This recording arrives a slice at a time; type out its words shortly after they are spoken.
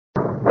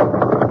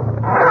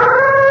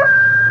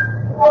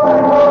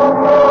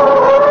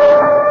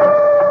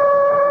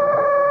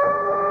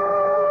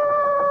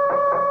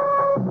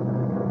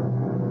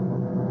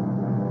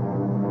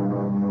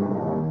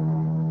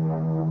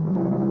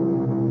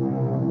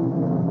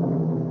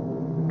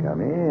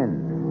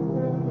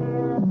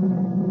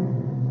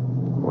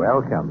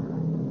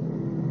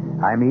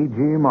Welcome. I'm E.G.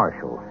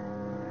 Marshall.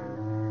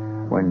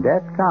 When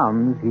death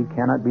comes, he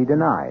cannot be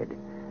denied,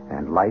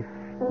 and life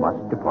must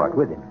depart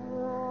with him,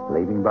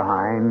 leaving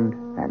behind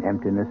an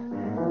emptiness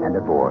and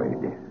a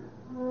void.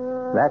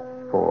 That's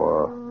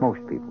for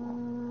most people.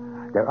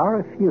 There are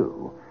a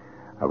few,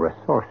 a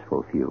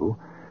resourceful few,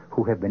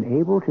 who have been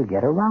able to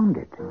get around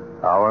it.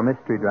 Our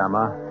mystery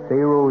drama,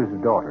 Pharaoh's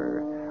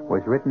Daughter,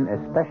 was written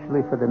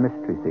especially for the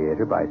Mystery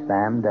Theater by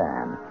Sam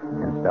Dan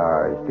and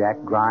stars Jack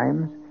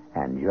Grimes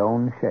and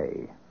Joan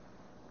Shea.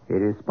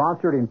 It is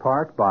sponsored in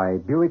part by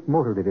Buick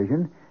Motor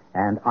Division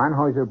and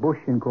Anheuser-Busch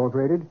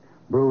Incorporated,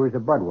 Brewers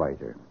of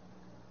Budweiser.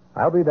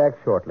 I'll be back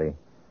shortly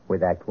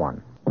with Act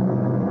One.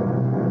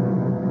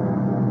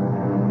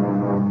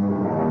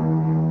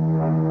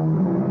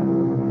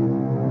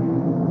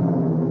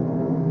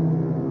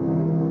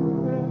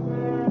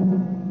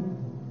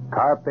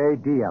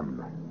 Carpe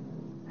diem.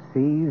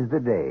 Seize the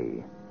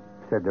day,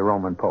 said the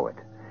Roman poet,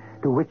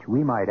 to which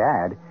we might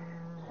add,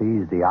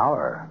 seize the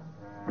hour,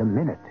 the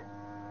minute,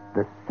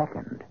 the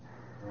second.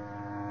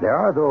 There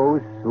are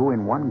those who,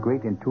 in one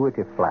great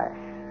intuitive flash,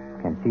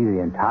 can see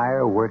the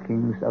entire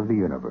workings of the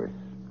universe.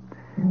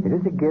 It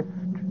is a gift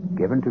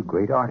given to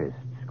great artists,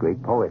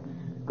 great poets,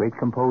 great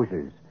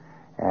composers,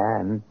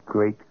 and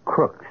great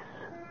crooks.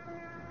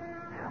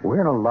 We're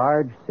in a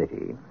large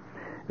city.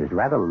 It is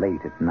rather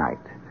late at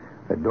night.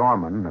 The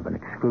doorman of an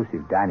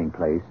exclusive dining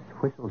place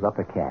whistles up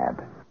a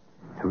cab.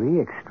 3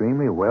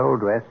 extremely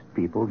well-dressed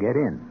people get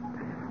in.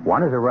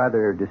 One is a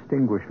rather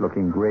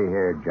distinguished-looking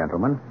gray-haired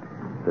gentleman.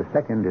 The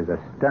second is a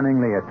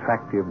stunningly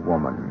attractive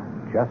woman,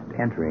 just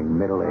entering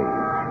middle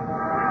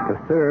age. The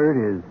third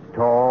is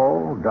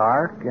tall,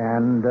 dark,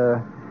 and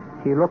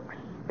he looks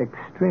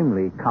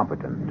extremely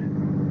competent.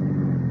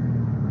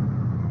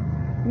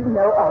 You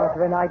know,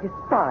 Arthur and I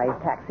despise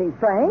taxis,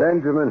 Frank.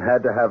 Benjamin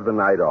had to have the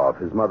night off.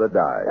 His mother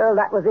died. Oh,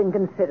 that was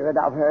inconsiderate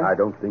of her. I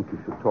don't think you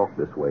should talk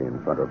this way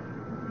in front of...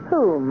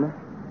 Whom?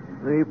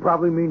 He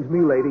probably means me,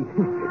 lady.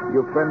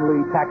 Your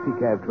friendly taxi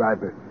cab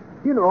driver.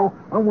 You know,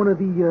 I'm one of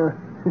the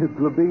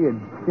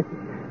plebeians.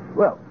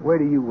 Well, where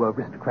do you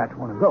aristocrats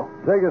want to go?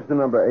 Take us to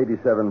number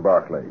 87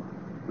 Barclay.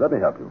 Let me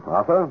help you.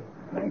 Arthur?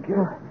 Thank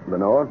you.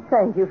 Lenore?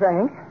 Thank you,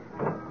 Frank.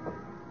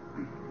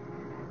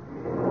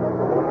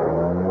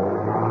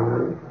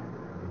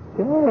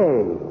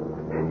 Hey,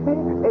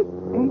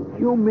 ain't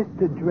you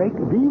Mr. Drake, the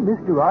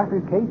Mr.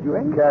 Arthur K.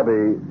 Drake?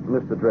 Cabby,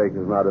 Mr. Drake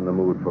is not in the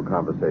mood for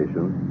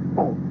conversation.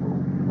 Oh,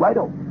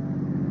 righto.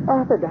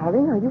 Arthur,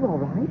 darling, are you all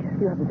right?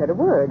 You haven't said a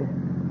word.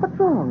 What's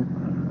wrong?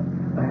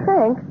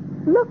 Frank,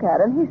 look at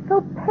him. He's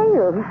so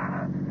pale.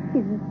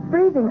 He's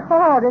breathing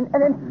hard and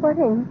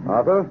sweating.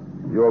 Arthur,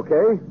 you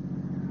okay?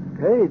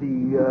 Hey,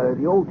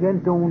 the old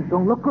gent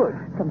don't look good.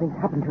 Something's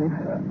happened to him.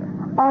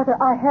 Arthur,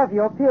 I have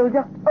your pill.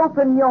 Just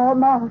open your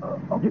mouth.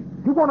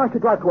 You want us to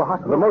drive to a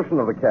hospital? The motion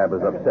of the cab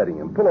is upsetting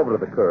him. Pull over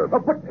to the curb.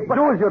 But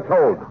do as you're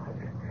told.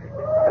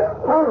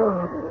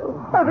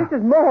 Oh, this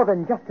is more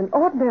than just an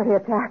ordinary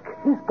attack.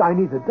 This guy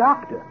needs a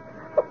doctor.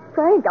 Oh,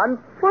 Frank, I'm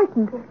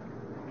frightened.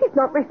 He's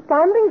not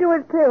responding to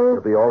his pill.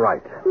 He'll be all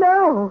right.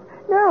 No,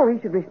 he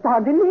should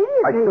respond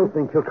immediately. I still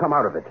think he'll come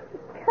out of it.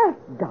 He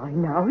can't die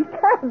now. He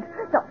can't.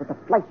 Not with the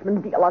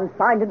Fleischmann deal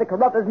unsigned and the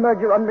Carruthers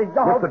merger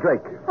unresolved. Mr.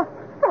 Drake. Oh,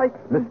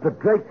 frightened. Mr.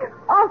 Drake.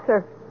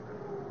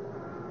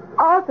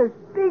 Arthur,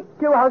 speak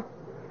to us.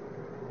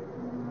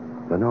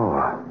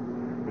 Lenore.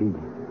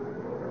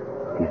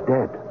 He's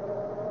dead.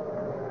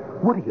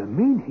 What do you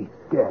mean he's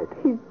dead?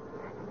 He's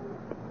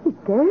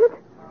dead?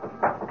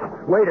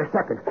 Wait a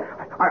second.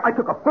 I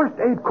took a first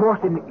aid course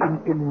in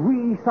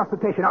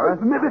resuscitation. Now,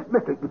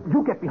 mister,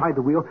 you get behind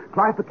the wheel,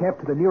 drive the cab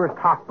to the nearest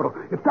hospital.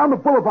 It's down the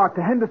boulevard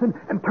to Henderson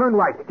and turn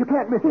right. You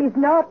can't miss it. He's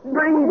not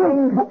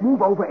breathing.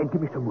 Move over and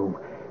give me some room.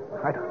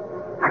 I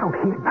don't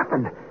hear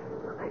nothing.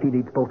 He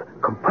needs both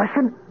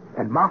compression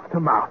and mouth to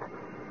mouth.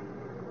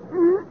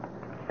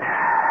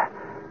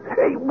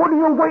 Hey, what are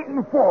you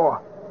waiting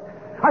for?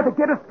 Either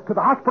get us to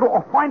the hospital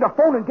or find a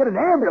phone and get an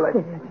ambulance.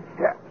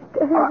 Dead.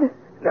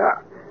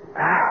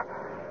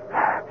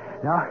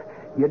 Now,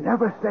 you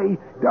never say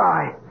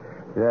die.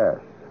 Yes,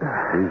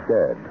 he's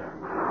dead.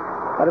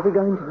 What are we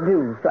going to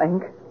do,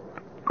 Frank?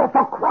 Oh,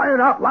 for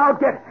crying out loud,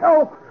 get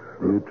help!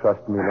 Do you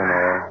trust me,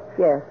 Lenore?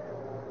 Yes.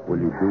 Will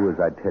you do as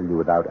I tell you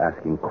without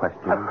asking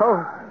questions? Of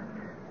course.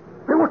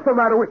 Hey, what's the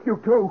matter with you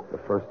two? The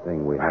first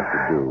thing we have to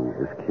do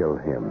is kill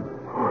him.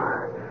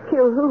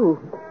 Kill who?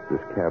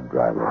 This cab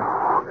driver.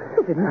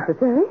 Is it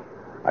necessary?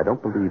 I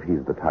don't believe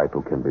he's the type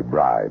who can be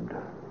bribed.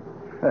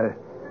 Hey,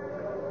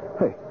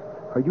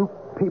 are you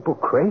people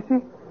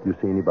crazy? You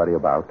see anybody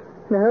about?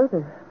 No,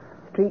 the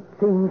street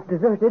seems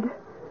deserted.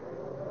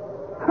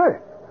 Hey,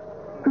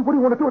 what do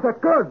you want to do with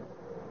that gun?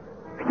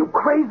 Are you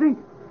crazy?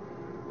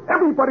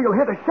 Everybody will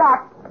hit a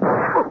shot.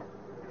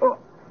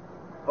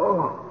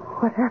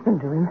 What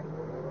happened to him?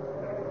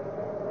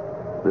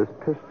 This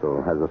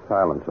pistol has a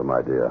silencer,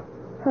 my dear.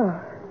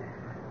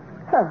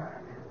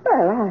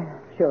 Well, I'm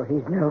sure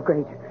he's no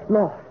great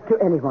loss to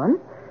anyone.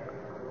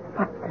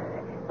 But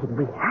did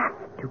we have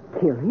to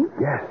kill him?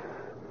 Yes.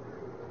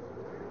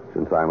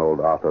 Since I'm old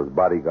Arthur's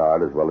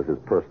bodyguard as well as his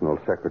personal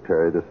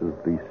secretary, this is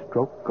the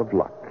stroke of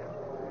luck.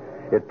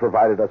 It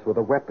provided us with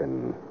a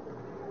weapon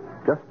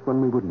just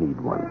when we would need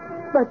one.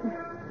 But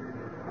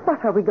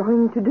what are we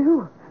going to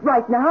do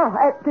right now,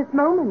 at this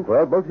moment?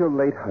 Well, both your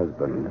late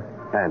husband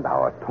and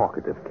our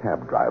talkative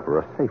cab driver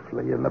are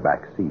safely in the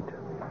back seat.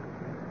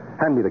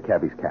 Hand me the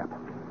cabbie's cap.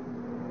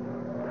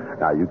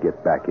 Now, you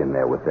get back in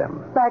there with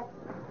them. Back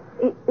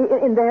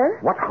in there?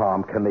 What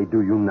harm can they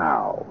do you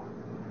now?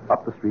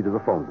 Up the street is a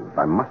phone booth.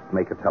 I must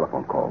make a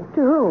telephone call.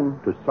 To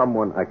whom? To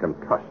someone I can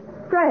trust.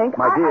 Frank,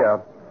 My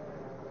dear,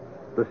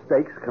 the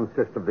stakes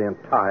consist of the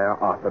entire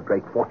Arthur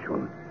Drake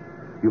fortune.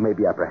 You may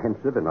be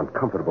apprehensive and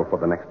uncomfortable for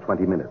the next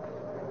 20 minutes,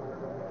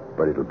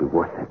 but it'll be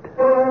worth it.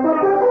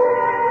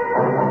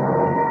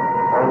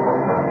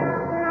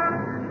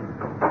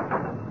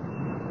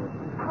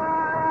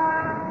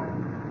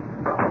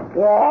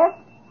 Yes?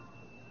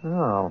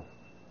 Oh.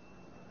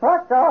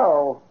 What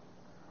so?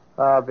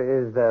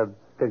 Is the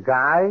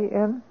guy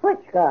in? Which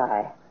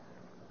guy?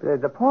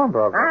 The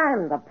pawnbroker.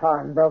 I'm the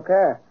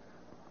pawnbroker.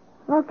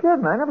 No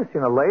kidding. I never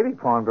seen a lady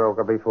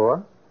pawnbroker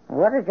before.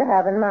 What did you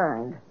have in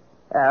mind?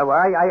 Well,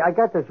 I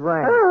got this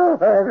ring. Oh,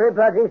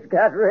 everybody's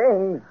got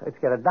rings. It's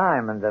got a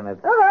diamond in it.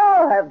 Oh,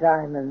 all have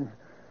diamonds.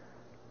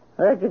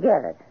 Where'd you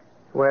get it?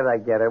 Where'd I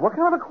get it? What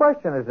kind of a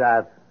question is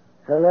that?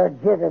 It's a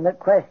legitimate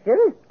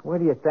question. What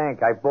do you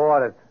think? I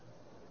bought it.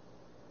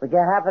 Would you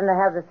happen to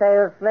have the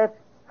sales slip?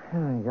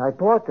 I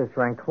bought this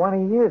ring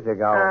 20 years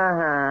ago.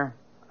 Uh-huh.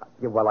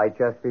 Yeah, well, I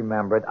just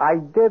remembered. I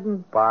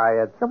didn't buy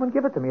it. Someone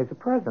gave it to me as a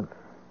present.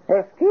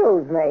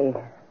 Excuse me.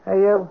 Hey,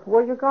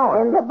 where you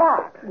going? In the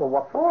box. Well,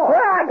 what for? Well,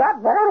 I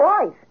got better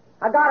light.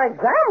 I got to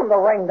examine the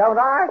ring, don't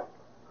I?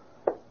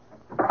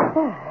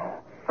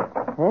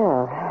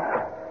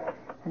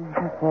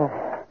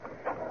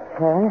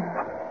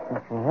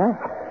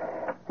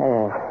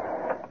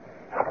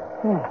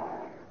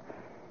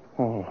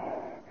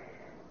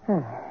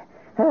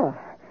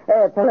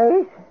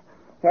 Police?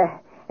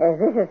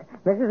 This is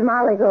Mrs.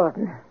 Molly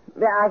Gordon.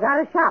 I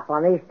got a shop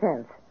on East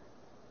 10th.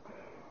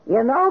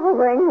 You know the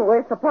ring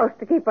we're supposed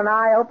to keep an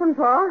eye open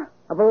for?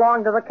 It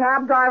belonged to the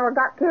cab driver who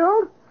got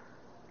killed?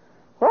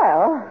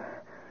 Well,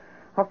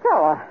 a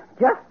fella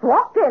just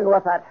walked in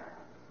with it.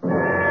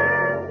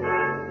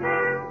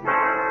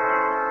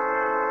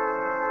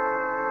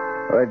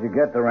 Where'd you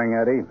get the ring,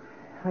 Eddie?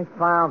 I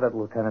found it,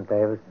 Lieutenant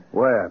Davis.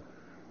 Where?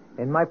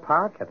 In my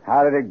pocket.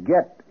 How did it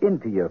get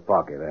into your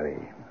pocket, Eddie?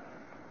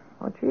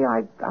 Oh, gee,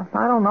 I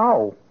don't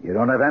know. You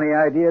don't have any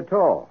idea at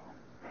all.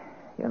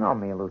 You know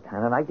me,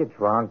 Lieutenant. I get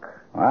drunk.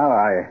 Well,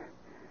 I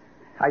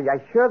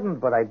shouldn't,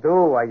 but I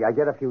do. I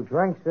get a few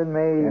drinks in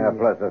me. Yeah,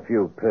 plus a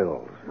few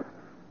pills.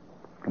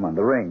 Come on,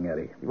 the ring,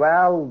 Eddie.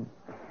 Well,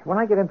 when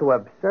I get into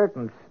a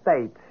certain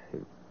state...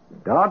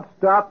 Don't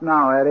stop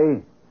now,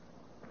 Eddie.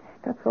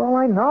 That's all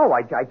I know.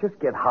 I just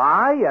get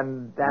high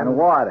and... And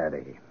what,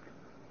 Eddie?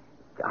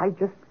 I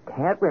just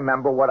can't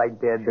remember what I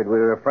did. Should we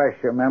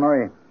refresh your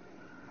memory?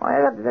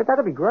 Well,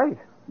 that'd be great.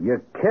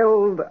 You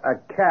killed a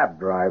cab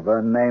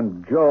driver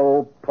named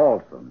Joe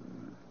Paulson.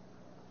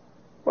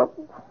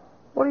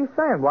 What are you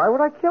saying? Why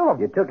would I kill him?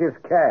 You took his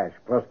cash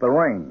plus the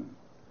ring.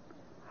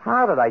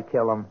 How did I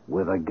kill him?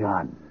 With a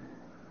gun.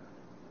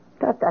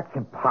 That's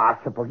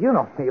impossible. You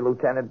know me,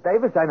 Lieutenant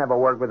Davis. I never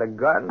worked with a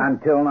gun.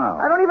 Until now.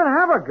 I don't even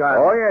have a gun.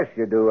 Oh, yes,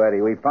 you do, Eddie.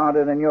 We found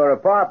it in your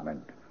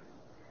apartment.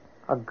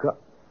 A gun?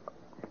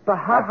 But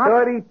a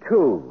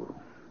 32.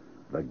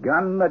 The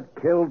gun that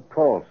killed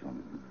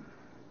Paulson.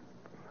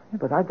 Yeah,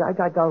 but I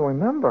don't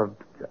remember.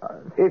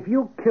 If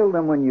you killed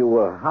him when you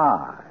were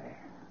high,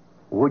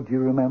 would you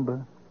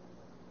remember?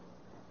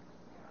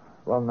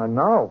 Well,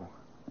 no.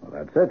 Well,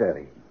 that's it,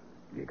 Eddie.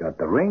 You got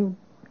the ring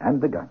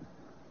and the gun.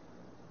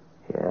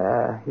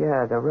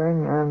 Yeah, the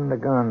ring and the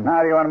gun.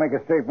 Now, do you want to make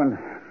a statement?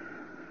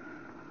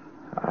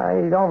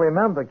 I don't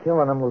remember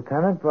killing him,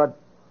 Lieutenant, but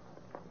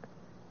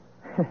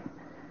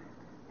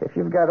if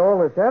you've got all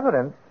this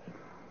evidence,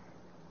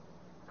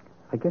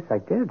 I guess I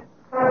did.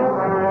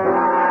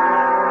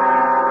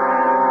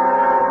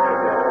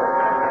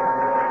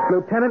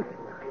 Lieutenant,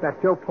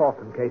 that Joe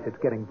Paulson case, it's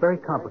getting very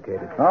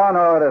complicated. Oh,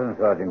 no, it isn't,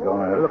 Sergeant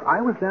Gomez. Look,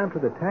 I was down to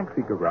the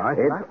taxi garage.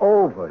 It's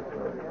over,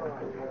 sir.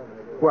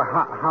 Well,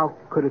 how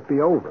could it be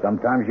over?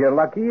 Sometimes you're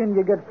lucky and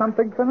you get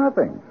something for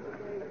nothing.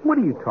 What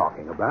are you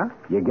talking about?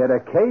 You get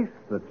a case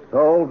that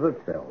solves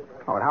itself.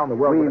 Oh, and how in the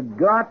world We've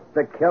got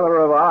the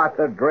killer of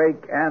Arthur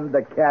Drake and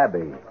the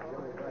cabbie.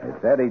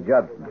 It's Eddie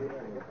Judson.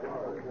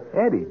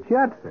 Eddie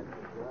Judson?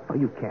 Oh,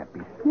 you can't be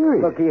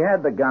serious. Look, he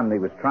had the gun. He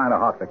was trying to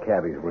hawk the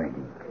cabbie's ring.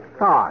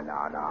 Oh, no.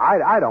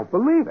 I don't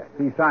believe it.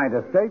 He signed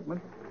a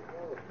statement.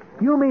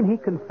 You mean he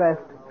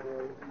confessed?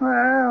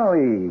 Well,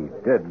 he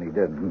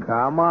didn't.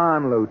 Come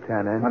on,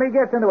 Lieutenant. When he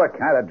gets into a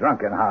kind of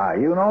drunken high,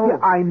 you know.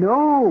 Yeah, I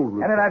know.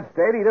 And in that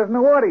state, he doesn't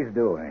know what he's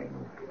doing.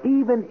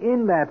 Even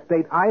in that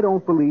state, I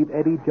don't believe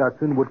Eddie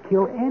Judson would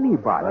kill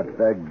anybody. But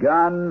the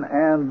gun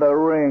and the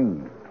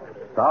ring.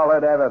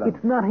 Solid evidence.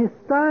 It's not his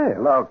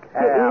style. Look,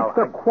 Hal, It's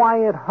a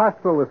quiet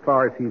hustle as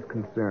far as he's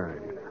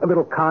concerned. A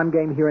little con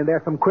game here and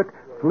there, some quick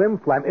Flim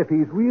Flam, if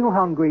he's real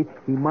hungry,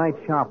 he might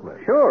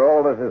shoplift. Sure,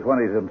 all this is when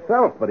he's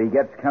himself, but he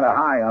gets kind of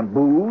high on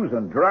booze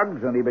and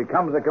drugs, and he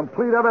becomes a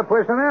complete other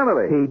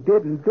personality. He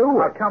didn't do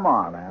Oh, it. come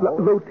on, Al.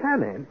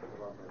 Lieutenant,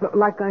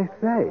 like I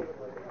say,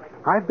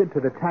 I've been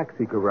to the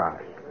taxi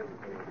garage.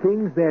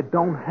 Things there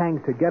don't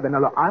hang together.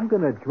 Now, look, I'm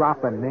going to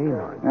drop a name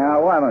on you.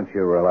 Now, why don't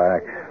you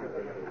relax?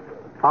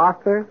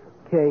 Arthur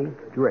K.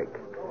 Drake.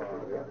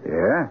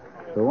 Yeah?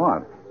 So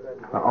what?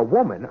 A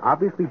woman,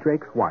 obviously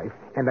Drake's wife,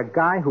 and a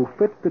guy who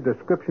fits the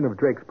description of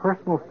Drake's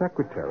personal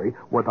secretary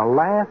were the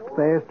last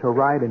fares to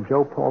ride in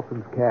Joe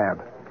Paulson's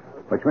cab.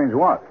 Which means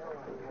what?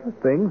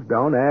 Things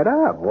don't add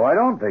up. Why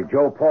don't they?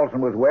 Joe Paulson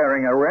was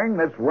wearing a ring.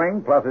 This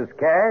ring, plus his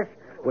cash,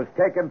 was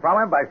taken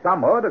from him by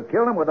some hood who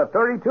killed him with a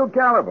 .32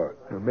 caliber.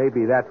 Well,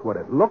 maybe that's what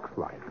it looks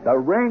like. The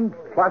ring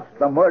plus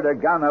the murder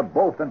gun are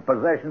both in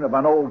possession of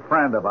an old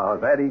friend of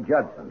ours, Eddie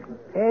Judson.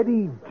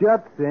 Eddie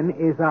Judson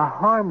is a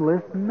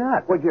harmless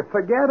nut. Would you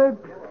forget it?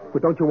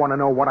 But don't you want to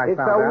know what I It's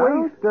found a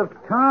out? waste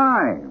of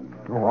time.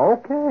 Oh,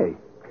 okay.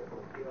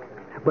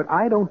 But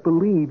I don't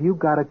believe you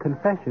got a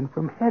confession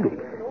from Eddie.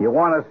 You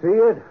want to see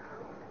it?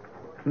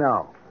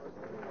 No.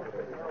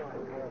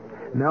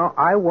 No,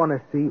 I want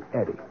to see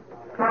Eddie.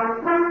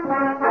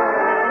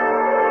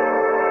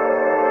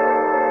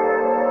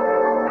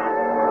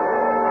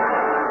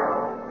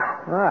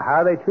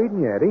 How are they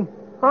treating you, Eddie?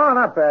 Oh,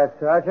 not bad,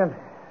 Sergeant.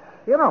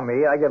 You know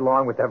me. I get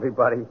along with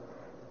everybody.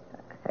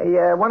 Hey,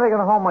 when are they going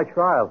to hold my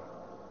trial?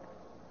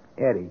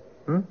 Eddie.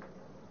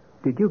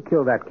 Did you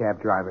kill that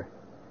cab driver?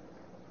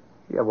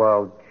 Yeah,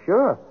 well,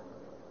 sure.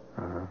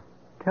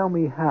 Tell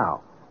me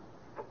how.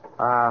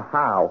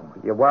 How?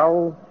 Yeah,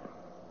 well,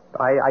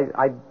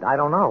 I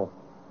don't know.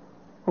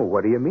 Well,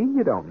 what do you mean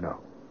you don't know?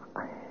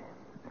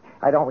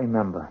 I don't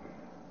remember.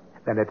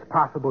 Then it's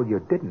possible you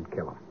didn't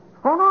kill him.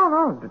 Oh,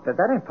 no.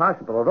 That ain't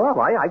possible at all.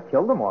 I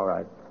killed him all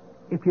right.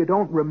 If you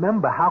don't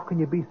remember, how can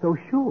you be so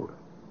sure?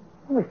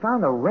 Well, they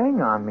found a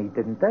ring on me,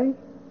 didn't they?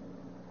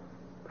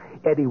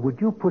 Eddie, would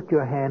you put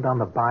your hand on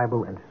the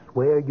Bible and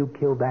swear you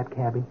killed that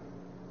cabbie?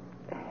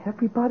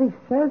 Everybody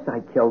says I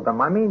killed him.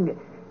 I mean,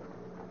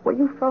 well,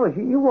 you fellas,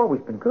 you've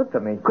always been good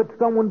to me. Could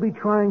someone be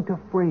trying to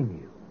frame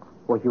you?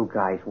 Well, you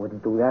guys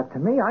wouldn't do that to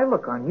me. I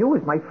look on you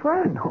as my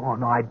friend. No,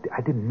 I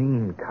didn't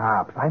mean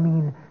cops. I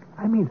mean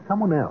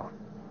someone else.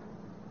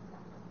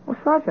 Well,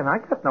 Sergeant, I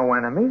got no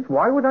enemies.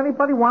 Why would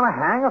anybody want to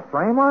hang a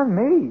frame on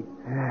me?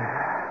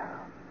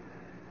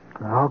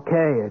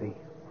 Okay, Eddie.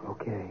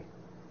 Okay.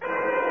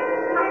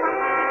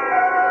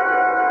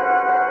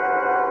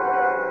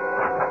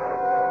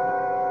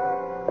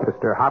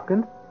 Mr.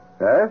 Hopkins?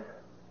 Yes?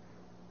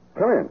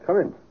 Come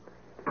in.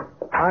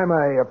 I'm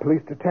a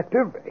police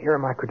detective. Here are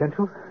my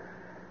credentials.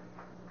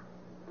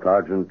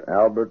 Sergeant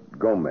Albert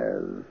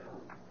Gomez.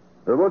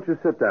 Won't you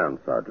sit down,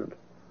 Sergeant?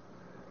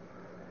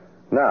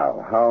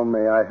 Now, how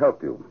may I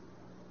help you?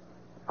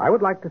 I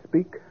would like to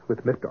speak with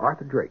Mr.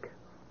 Arthur Drake.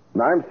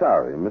 I'm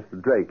sorry,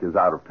 Mr. Drake is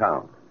out of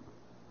town.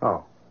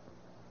 Oh.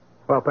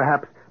 Well,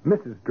 perhaps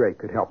Mrs. Drake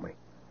could help me.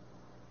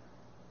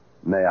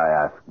 May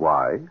I ask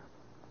why?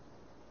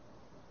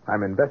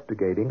 I'm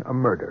investigating a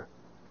murder.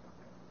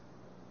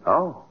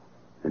 Oh,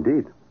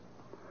 indeed.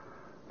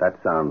 That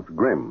sounds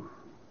grim.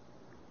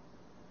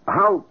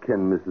 How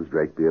can Mrs.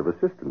 Drake be of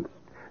assistance?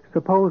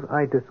 Suppose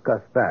I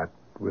discuss that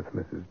with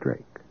Mrs.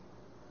 Drake.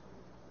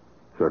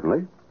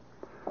 Certainly.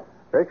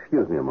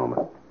 Excuse me a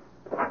moment.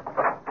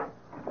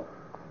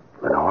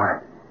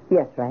 Lenore,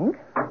 Yes, Frank?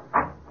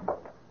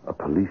 a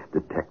police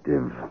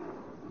detective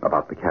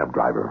about the cab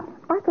driver.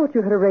 I thought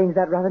you had arranged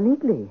that rather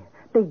neatly.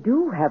 They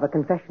do have a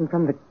confession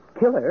from the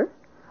killer.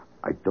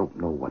 I don't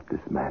know what this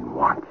man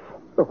wants.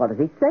 But what does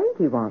he say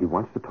he He wants?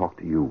 wants to talk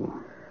to you.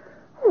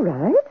 All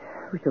right.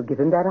 We shall give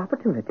him that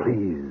opportunity.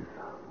 Please,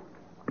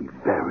 be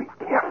very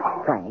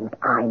careful. Frank,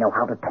 I know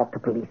how to talk to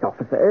police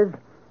officers.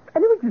 I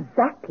know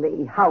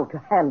exactly how to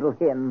handle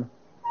him.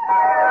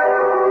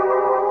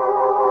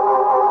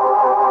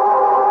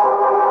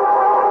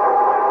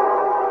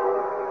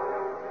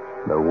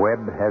 The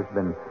web has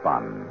been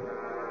spun.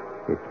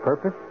 Its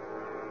purpose?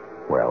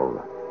 Well,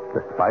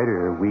 the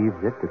spider weaves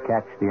it to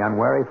catch the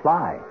unwary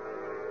fly.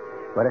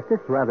 But at this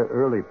rather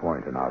early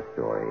point in our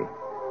story,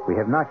 we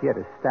have not yet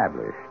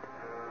established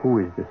who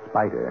is the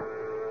spider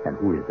and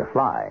who is the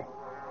fly.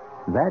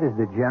 That is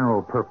the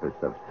general purpose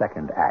of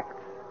second acts.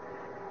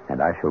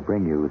 And I shall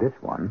bring you this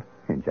one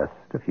in just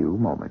a few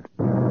moments.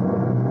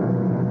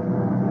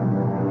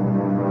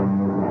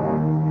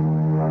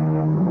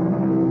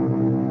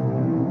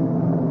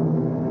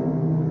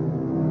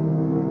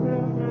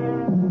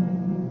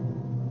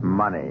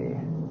 Money.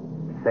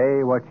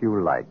 Say what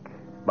you like,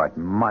 but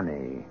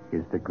money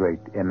is the great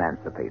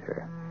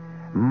emancipator.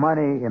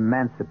 Money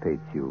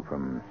emancipates you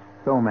from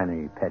so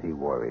many petty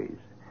worries.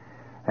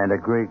 And a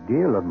great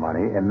deal of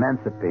money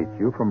emancipates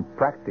you from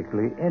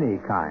practically any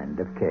kind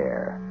of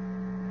care.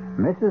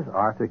 Mrs.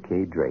 Arthur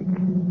K. Drake,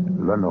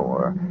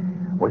 Lenore,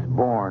 was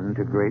born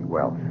to great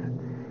wealth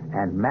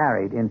and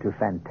married into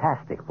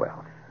fantastic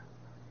wealth.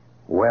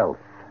 Wealth,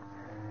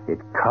 it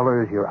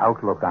colors your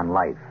outlook on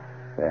life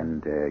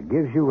and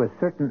gives you a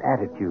certain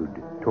attitude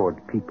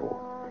toward people.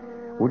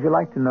 Would you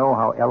like to know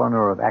how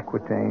Eleanor of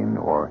Aquitaine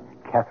or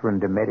Catherine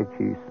de'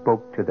 Medici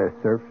spoke to their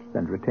serfs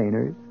and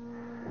retainers?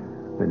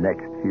 The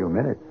next few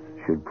minutes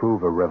should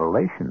prove a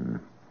revelation.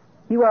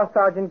 You are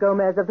Sergeant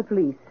Gomez of the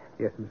police.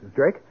 Yes, Mrs.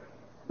 Drake?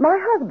 My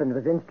husband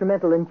was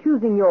instrumental in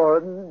choosing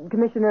your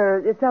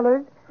Commissioner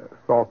Sellers.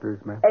 Salters,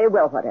 ma'am.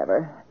 Well,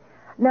 whatever.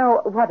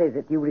 Now, what is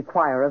it you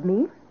require of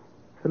me?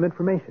 Some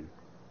information.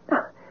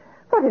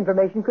 What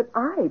information could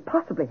I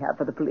possibly have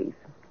for the police?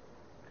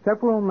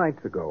 Several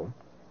nights ago,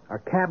 a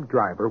cab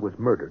driver was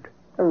murdered.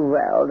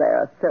 Well,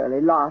 they're a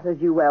surly lot,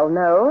 as you well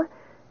know.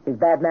 His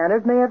bad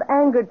manners may have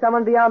angered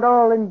someone beyond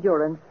all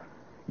endurance.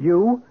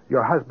 You,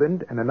 your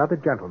husband, and another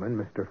gentleman,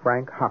 Mr.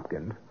 Frank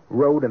Hopkins,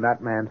 rode in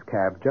that man's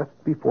cab just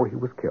before he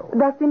was killed.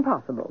 That's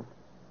impossible.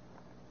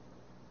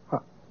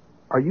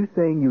 Are you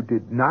saying you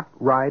did not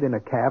ride in a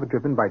cab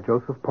driven by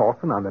Joseph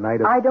Paulson on the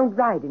night of... I don't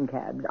ride in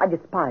cabs. I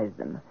despise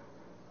them.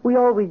 We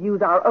always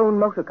use our own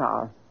motor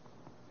car.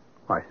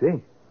 I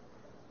see.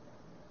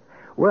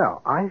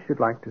 Well, I should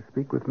like to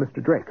speak with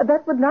Mr. Drake.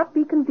 That would not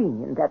be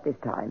convenient at this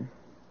time.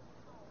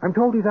 I'm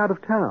told he's out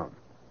of town.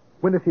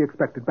 When is he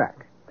expected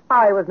back?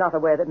 I was not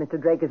aware that Mr.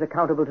 Drake is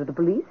accountable to the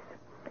police.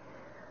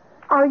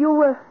 Are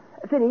you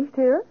finished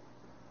here?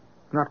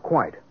 Not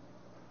quite.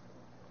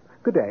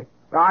 Good day.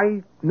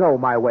 I know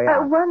my way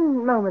out.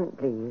 One moment,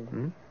 please.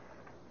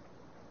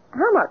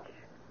 How much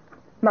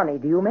money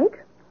do you make?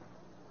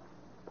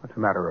 It's a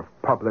matter of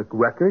public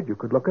record. You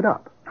could look it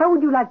up. How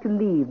would you like to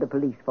leave the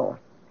police force?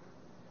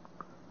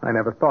 I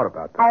never thought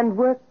about that. And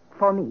work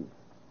for me?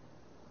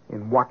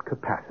 In what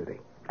capacity?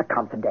 A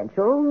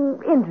confidential,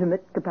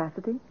 intimate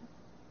capacity.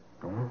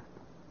 Oh.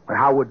 But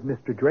how would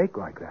Mr. Drake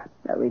like that?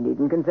 No, we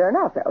needn't concern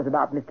ourselves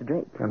about Mr.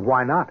 Drake. And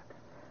why not?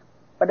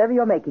 Whatever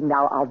you're making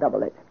now, I'll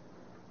double it.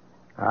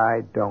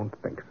 I don't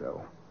think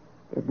so.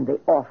 Isn't the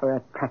offer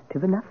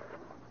attractive enough?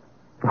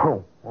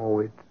 Oh,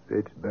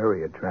 it's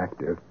very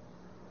attractive.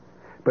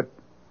 But,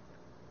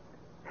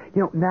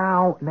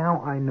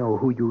 now I know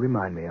who you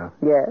remind me of.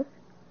 Yes?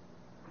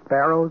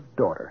 Pharaoh's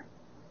daughter.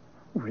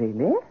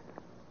 Really?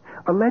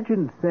 A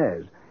legend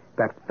says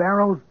that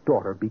Pharaoh's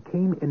daughter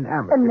became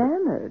enamored.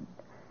 Enamored?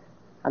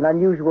 An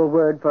unusual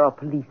word for a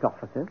police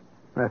officer.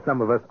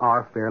 Some of us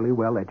are fairly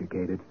well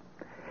educated.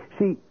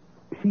 She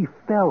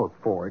fell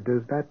for,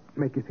 does that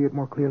make you see it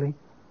more clearly?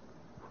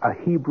 A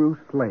Hebrew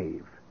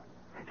slave.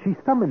 She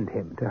summoned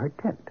him to her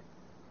tent.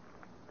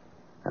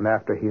 And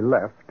after he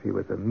left, he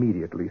was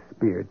immediately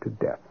speared to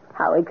death.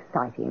 How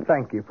exciting.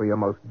 Thank you for your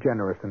most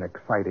generous and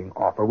exciting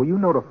offer. Will you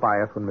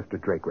notify us when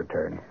Mr. Drake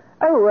returns?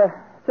 Oh,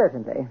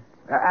 certainly.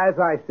 As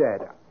I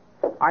said,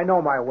 I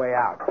know my way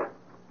out.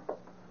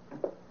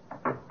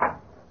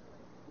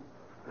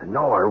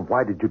 Lenore,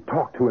 why did you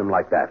talk to him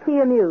like that? He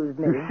amused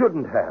me. You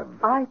shouldn't have.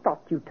 I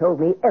thought you told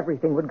me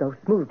everything would go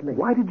smoothly.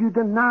 Why did you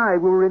deny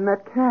we were in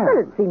that cab? Well,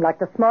 it seemed like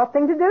the smart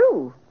thing to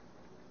do.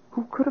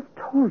 Who could have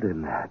told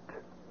him that?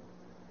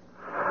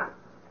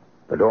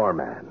 The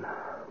doorman.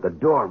 The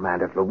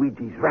doorman at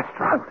Luigi's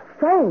restaurant. Oh,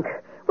 Frank.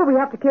 Will we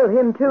have to kill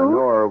him, too?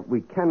 Lenore,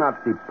 we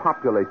cannot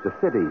depopulate the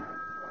city.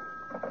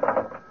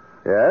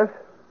 Yes?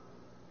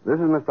 This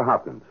is Mr.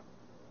 Hopkins.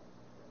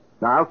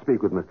 Now, I'll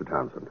speak with Mr.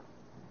 Townsend.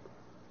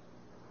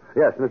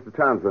 Yes, Mr.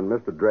 Townsend,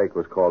 Mr. Drake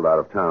was called out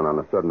of town on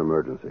a sudden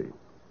emergency.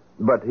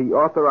 But he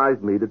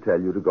authorized me to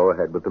tell you to go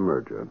ahead with the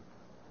merger.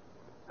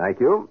 Thank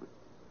you.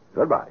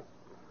 Goodbye.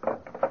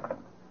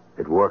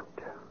 It worked.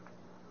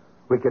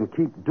 We can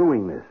keep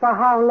doing this. For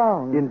how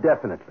long?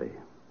 Indefinitely.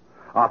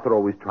 Arthur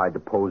always tried to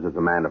pose as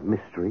a man of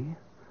mystery.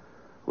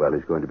 Well,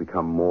 he's going to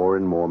become more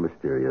and more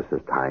mysterious as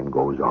time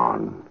goes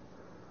on.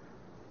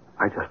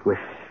 I just wish...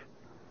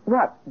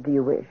 What do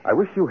you wish? I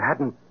wish you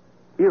hadn't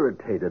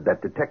irritated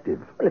that detective.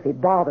 Well, if he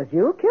bothers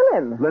you, kill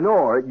him.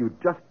 Lenore, you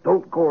just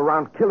don't go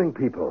around killing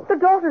people. The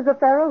daughters of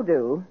Pharaoh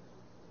do.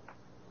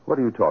 What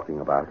are you talking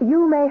about?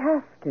 You may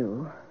have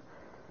to.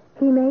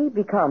 He may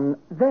become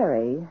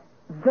very,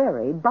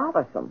 very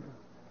bothersome.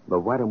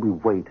 But why don't we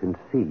wait and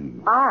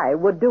see? I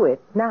would do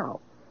it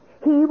now.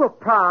 He will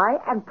pry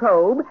and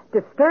probe,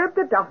 disturb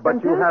the dust But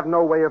until... you have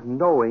no way of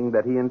knowing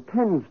that he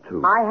intends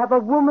to. I have a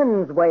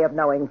woman's way of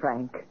knowing,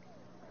 Frank.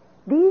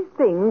 These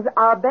things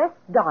are best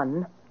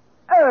done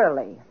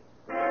early.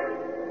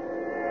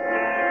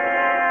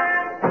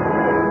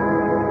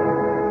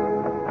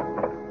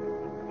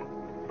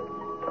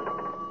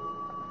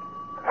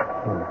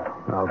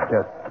 I'll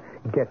just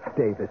get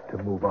Davis to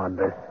move on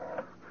this.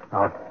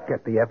 I'll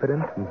get the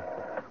evidence and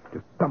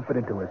just dump it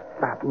into his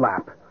fat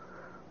lap.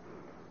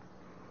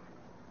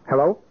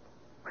 Hello?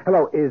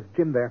 Hello, is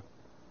Jim there?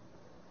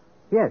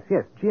 Yes,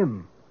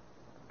 Jim.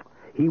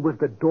 He was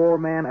the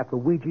doorman at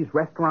Luigi's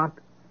restaurant?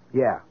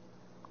 Yeah,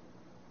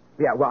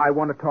 well, I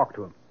want to talk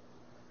to him.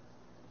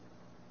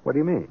 What do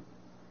you mean?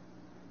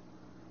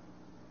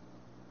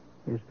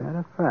 Is that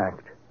a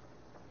fact?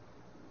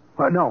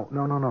 No,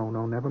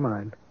 never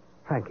mind.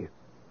 Thank you.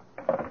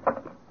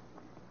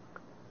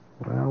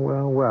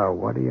 Well,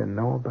 what do you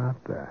know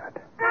about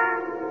that?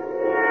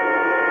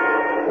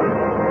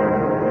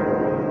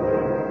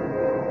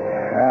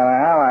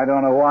 I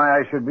don't know why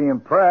I should be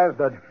impressed.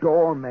 The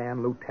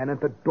doorman,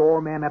 Lieutenant, the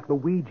doorman at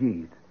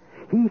Luigi's.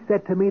 He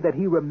said to me that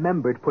he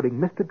remembered putting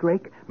Mr.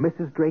 Drake,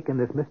 Mrs. Drake, and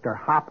this Mr.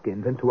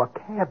 Hopkins into a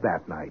cab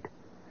that night.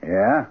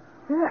 Yeah?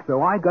 Yeah,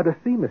 so I got to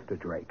see Mr.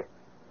 Drake.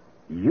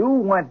 You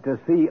went to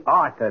see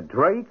Arthur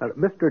Drake?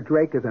 Mr.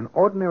 Drake is an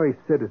ordinary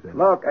citizen.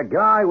 Look, a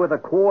guy with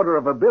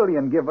 $250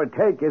 million, give or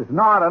take, is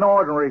not an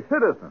ordinary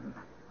citizen.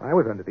 I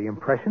was under the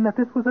impression that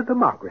this was a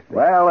democracy.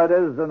 Well, it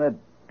is and it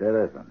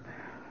isn't.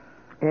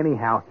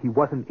 Anyhow, he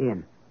wasn't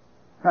in.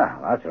 Huh,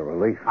 that's a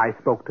relief. I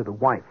spoke to the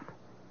wife.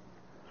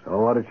 So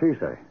what did she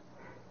say?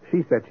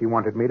 She said she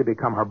wanted me to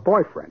become her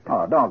boyfriend.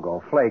 Oh, don't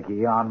go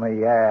flaky on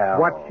me, Al.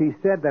 What she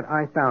said that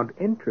I found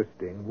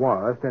interesting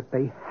was that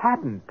they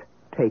hadn't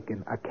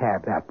taken a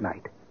cab that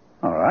night.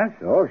 All right,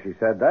 so if she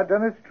said that,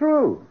 then it's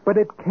true. But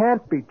it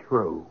can't be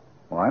true.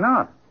 Why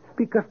not?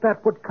 Because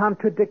that would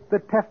contradict the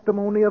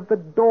testimony of the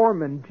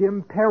doorman,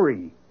 Jim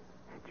Perry.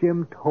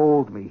 Jim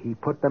told me he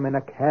put them in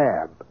a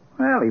cab.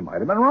 Well, he might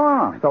have been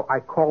wrong. So I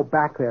called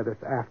back there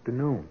this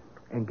afternoon,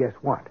 and guess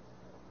what?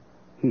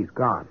 He's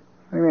gone.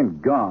 What do you mean,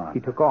 gone? He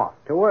took off.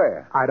 To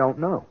where? I don't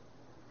know.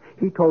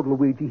 He told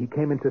Luigi he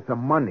came into some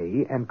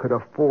money and could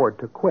afford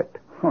to quit.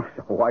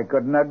 So why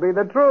couldn't that be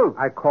the truth?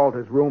 I called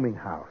his rooming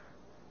house,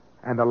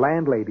 and the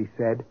landlady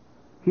said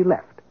he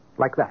left,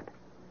 like that,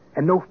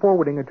 and no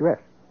forwarding address.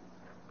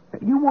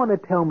 You want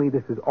to tell me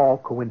this is all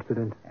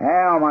coincidence?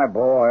 Al, my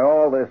boy,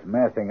 all this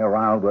messing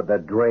around with the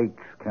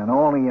Drakes can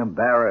only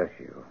embarrass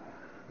you.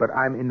 But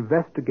I'm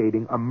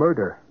investigating a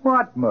murder.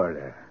 What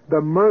murder?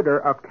 The murder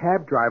of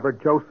cab driver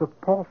Joseph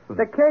Paulson.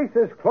 The case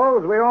is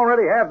closed. We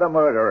already have the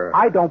murderer.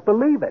 I don't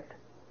believe it.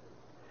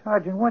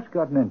 Sergeant, what's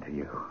gotten into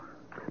you?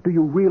 Do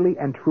you really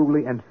and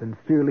truly and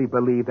sincerely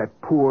believe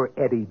that poor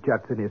Eddie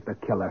Judson is the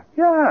killer?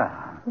 Yeah.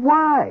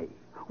 Why?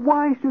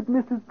 Why should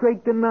Mrs.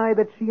 Drake deny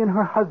that she and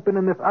her husband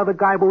and this other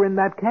guy were in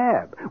that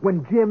cab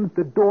when Jim,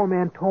 the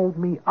doorman, told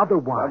me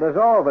otherwise? Well, there's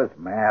all this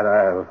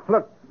matter.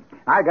 Look,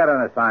 I got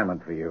an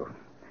assignment for you.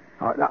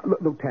 Now,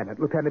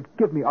 Lieutenant,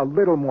 give me a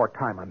little more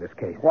time on this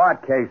case.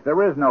 What case?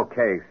 There is no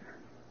case.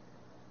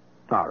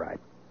 All right,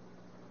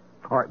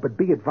 but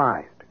be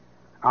advised.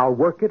 I'll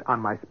work it on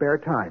my spare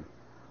time.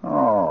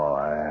 Oh,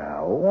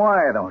 Al,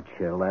 why don't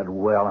you let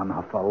well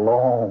enough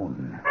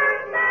alone?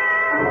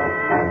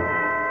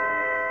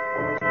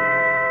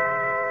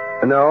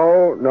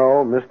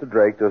 No, Mr.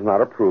 Drake does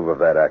not approve of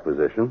that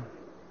acquisition.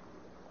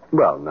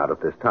 Well, not at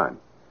this time.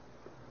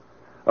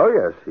 Oh,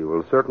 yes, he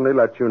will certainly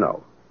let you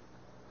know.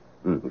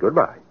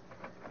 Goodbye.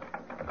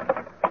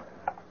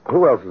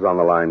 Who else is on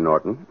the line,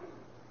 Norton?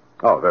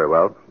 Oh, very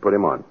well. Put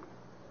him on.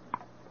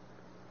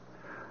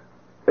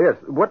 Yes,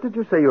 what did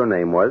you say your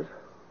name was?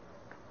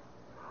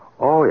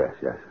 Oh, yes.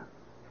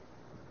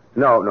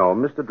 No,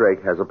 Mr.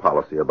 Drake has a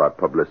policy about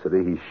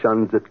publicity. He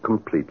shuns it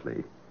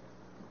completely.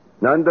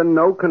 Under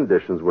no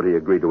conditions would he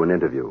agree to an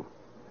interview.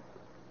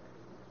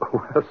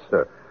 Well,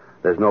 sir,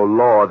 there's no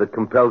law that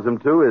compels him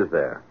to, is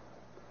there?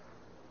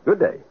 Good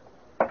day.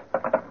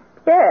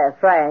 Yes,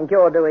 Frank,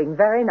 you're doing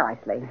very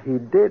nicely. He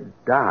did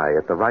die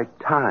at the right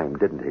time,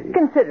 didn't he?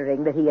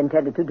 Considering that he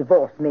intended to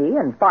divorce me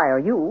and fire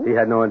you. He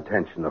had no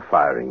intention of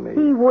firing me.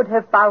 He would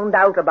have found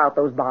out about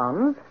those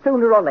bonds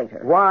sooner or later.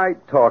 Why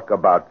talk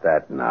about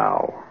that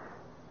now?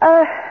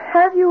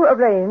 Have you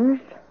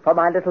arranged for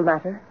my little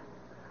matter?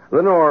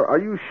 Lenore, are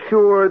you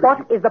sure that...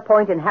 What is the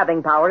point in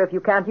having power if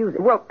you can't use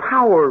it? Well,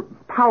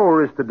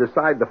 power is to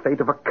decide the fate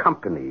of a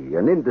company,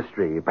 an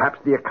industry, perhaps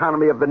the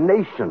economy of the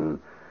nation.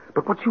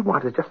 But what you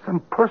want is just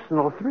some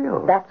personal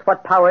thrill. That's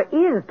what power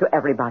is to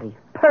everybody.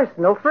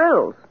 Personal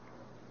thrills.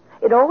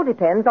 It all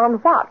depends on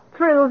what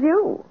thrills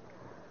you.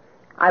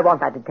 I want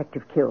that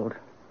detective killed.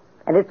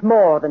 And it's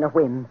more than a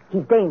whim.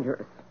 He's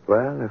dangerous.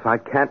 Well, if I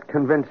can't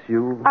convince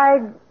you...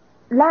 I'd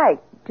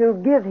like to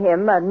give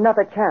him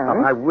another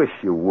chance. I wish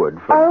you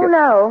would. Oh,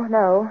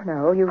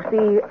 no. You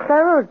see,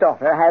 Pharaoh's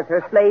daughter has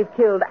her slave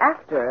killed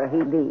after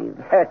he leaves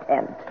her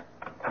tent.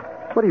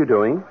 What are you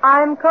doing?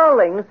 I'm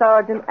calling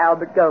Sergeant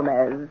Albert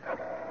Gomez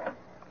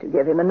to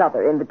give him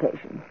another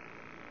invitation.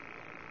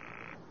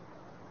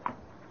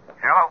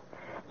 Hello?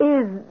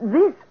 Is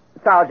this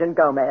Sergeant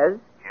Gomez?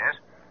 Yes?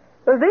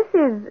 This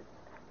is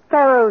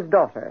Pharaoh's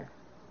daughter.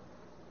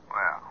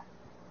 Well,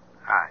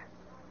 hi.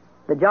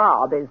 The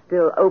job is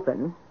still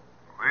open.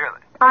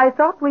 Really? I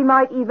thought we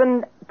might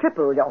even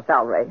triple your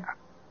salary.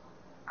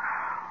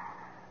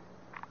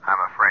 I'm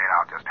afraid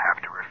I'll just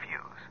have to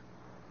refuse.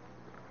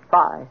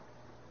 Why?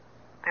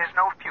 There's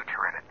no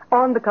future in it.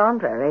 On the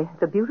contrary,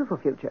 it's a beautiful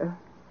future.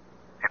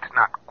 It's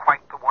not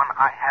quite the one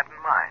I had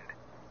in mind.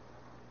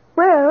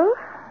 Well,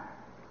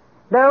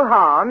 no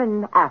harm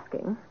in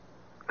asking.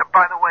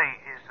 By the way,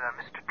 is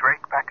Mr.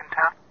 Drake back in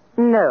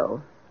town?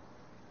 No.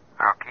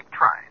 I'll keep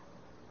trying.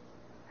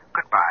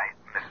 Goodbye,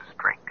 Mrs.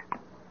 Drake.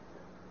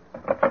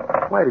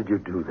 Why did you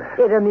do that?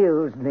 It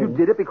amused me. You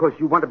did it because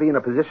you want to be in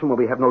a position where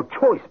we have no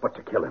choice but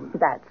to kill him.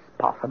 That's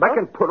possible. I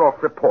can put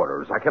off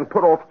reporters. I can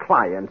put off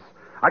clients.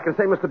 I can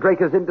say Mr.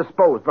 Drake is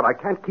indisposed, but I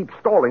can't keep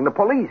stalling the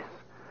police.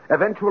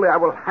 Eventually, I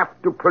will have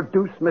to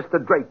produce Mr.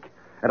 Drake.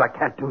 and I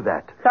can't do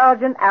that.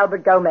 Sergeant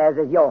Albert Gomez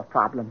is your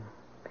problem.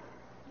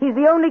 He's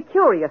the only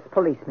curious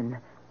policeman.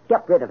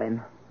 Get rid of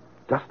him.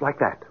 Just like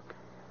that.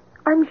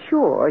 I'm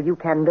sure you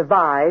can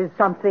devise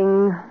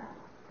something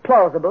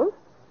plausible.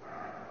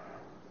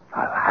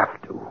 I'll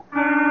have to.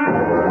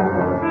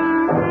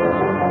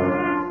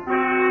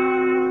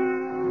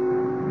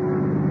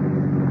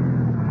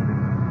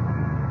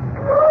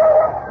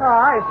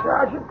 Hi,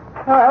 Sergeant.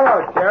 Oh,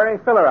 hello, Jerry.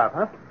 Fill her up,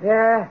 huh?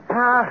 Yeah.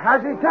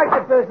 How's the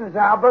detective business,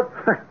 Albert?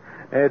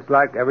 It's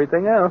like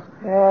everything else.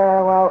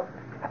 Yeah, well...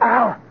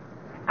 Ow!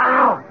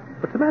 Ow!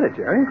 What's the matter,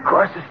 Jerry?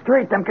 Across the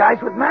street, them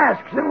guys with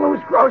masks in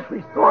Lou's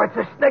grocery store. It's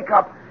a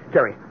stick-up.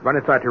 Jerry, run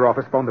inside to your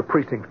office. Phone the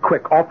precinct.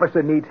 Quick.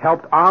 Officer needs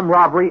help. Armed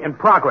robbery in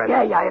progress.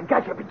 Yeah, I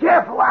got you. Be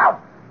careful, Al.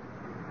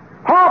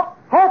 Halt!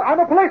 Halt! I'm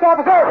a police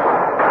officer!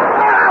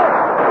 Ow!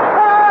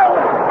 Ow!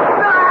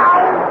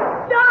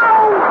 No!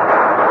 No!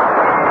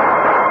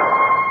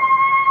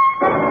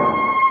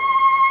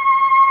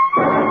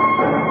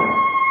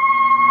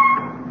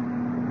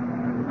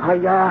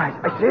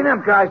 I seen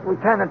them guys,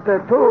 Lieutenant. 2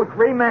 or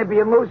 3 maybe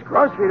in Lou's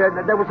grocery.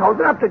 They was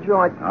holding up the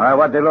joint. All right,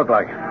 what'd they look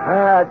like?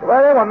 Well,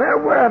 they were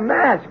wearing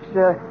masks.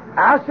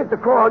 Al said to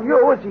call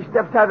you as he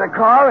steps out of the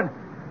car, and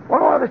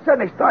all of a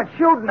sudden they start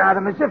shooting at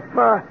him as if,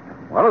 Well,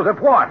 as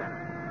if what?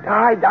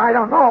 I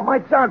don't know. It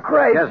might sound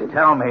crazy. Just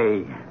tell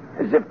me.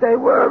 As if they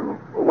were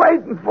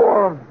waiting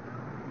for him.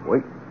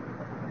 Wait.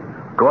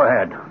 Go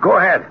ahead. Go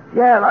ahead.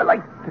 Yeah,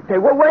 like they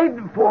were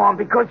waiting for him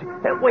because,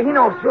 well, he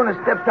no sooner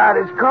steps out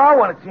of his car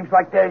when it seems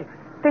like they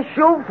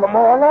shoot from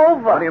all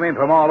over. What do you mean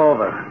from all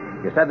over?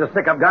 You said the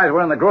stick-up guys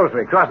were in the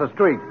grocery across the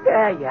street.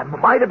 Yeah.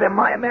 Might have been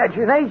my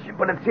imagination,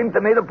 but it seemed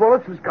to me the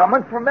bullets was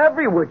coming from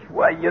every which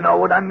way. You know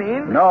what I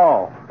mean?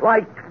 No.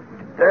 Like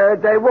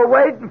they were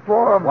waiting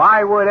for him.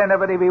 Why would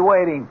anybody be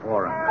waiting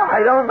for him?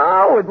 I don't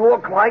know. It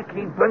looked like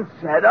he'd been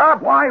set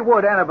up. Why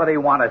would anybody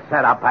want to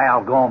set up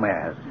Al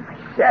Gomez?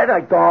 I said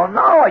I don't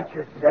know. I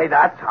just say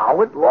that's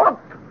how it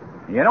looked.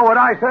 You know what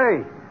I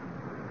say?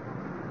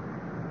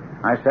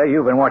 I say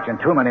you've been watching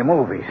too many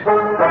movies.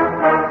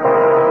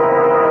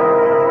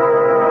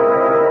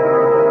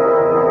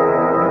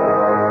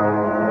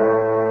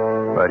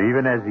 But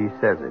even as he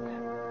says it,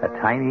 a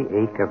tiny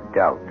ache of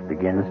doubt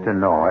begins to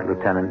gnaw at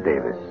Lieutenant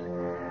Davis.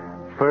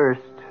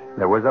 First,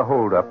 there was a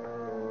holdup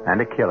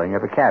and a killing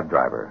of a cab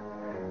driver,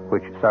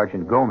 which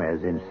Sergeant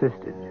Gomez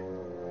insisted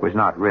was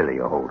not really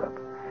a holdup.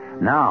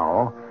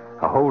 Now,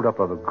 a holdup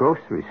of a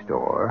grocery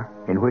store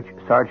in which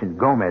Sergeant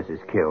Gomez is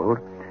killed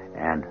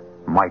and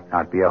might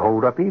not be a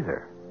holdup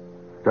either.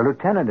 The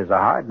lieutenant is a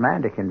hard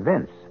man to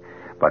convince,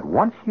 but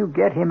once you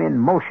get him in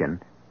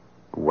motion,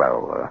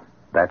 well,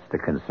 that's the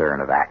concern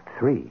of Act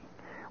 3,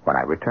 when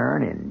I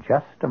return in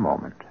just a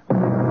moment.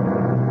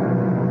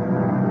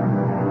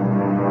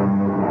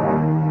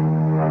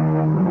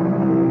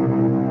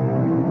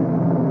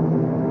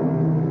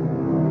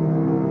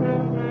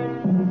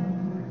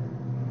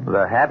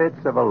 The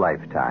habits of a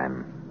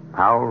lifetime,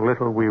 how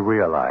little we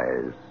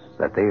realize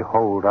that they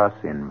hold us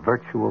in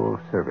virtual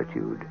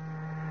servitude.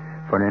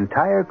 For an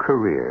entire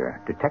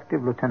career,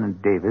 Detective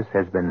Lieutenant Davis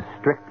has been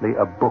strictly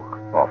a book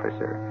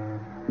officer.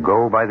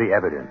 Go by the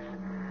evidence.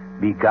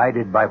 Be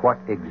guided by what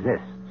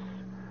exists,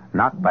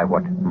 not by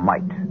what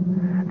might.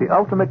 The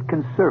ultimate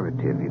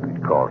conservative, you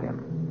could call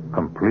him.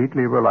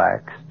 Completely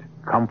relaxed,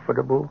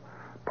 comfortable,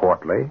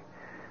 portly.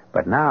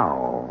 But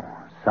now,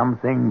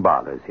 something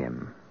bothers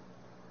him.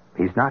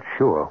 He's not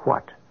sure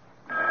what.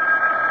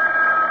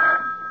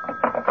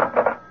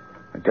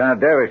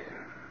 Lieutenant Davis.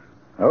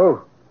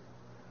 Oh?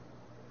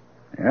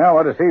 Yeah,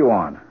 what does he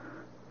want?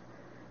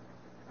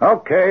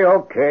 Okay,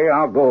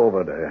 I'll go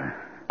over there.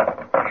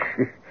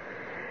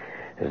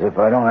 As if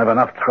I don't have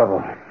enough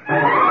trouble.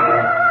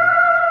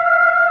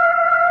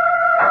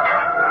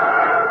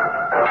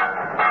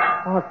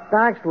 Oh,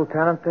 thanks,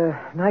 Lieutenant.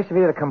 Nice of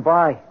you to come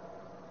by.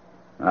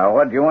 Now,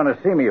 what do you want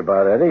to see me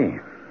about, Eddie?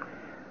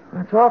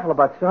 That's awful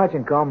about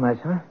Sergeant Gomez,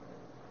 huh?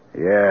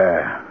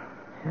 Yeah.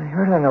 I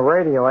heard it on the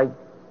radio. I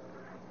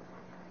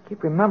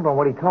keep remembering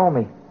what he told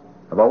me.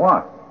 About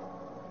what?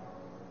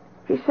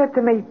 He said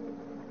to me,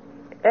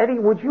 Eddie,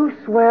 would you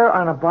swear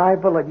on a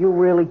Bible that you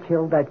really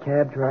killed that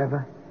cab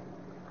driver?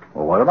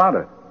 Well, what about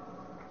it?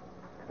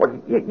 Well,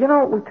 you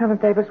know,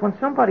 Lieutenant Davis, when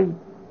somebody,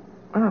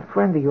 a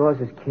friend of yours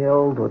is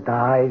killed or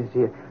dies,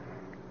 you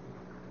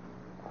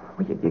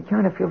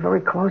kind of feel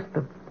very close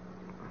to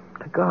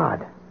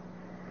God.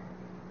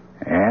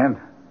 And?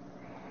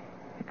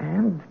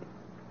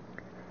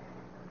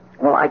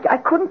 Well, I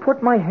couldn't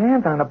put my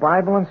hand on a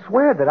Bible and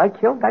swear that I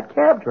killed that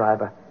cab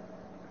driver.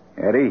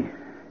 Eddie,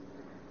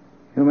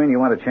 you mean you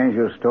want to change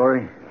your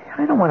story?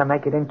 I don't want to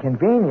make it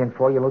inconvenient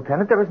for you,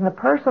 Lieutenant. There isn't a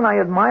person I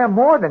admire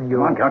more than you.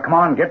 Come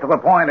on, get to the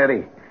point,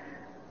 Eddie.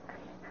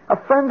 A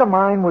friend of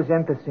mine was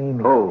in to see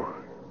me. Who?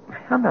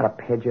 I'm not a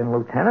pigeon,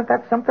 Lieutenant.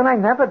 That's something I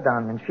never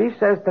done. And she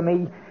says to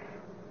me,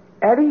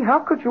 Eddie, how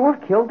could you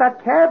have killed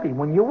that cabbie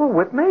when you were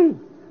with me?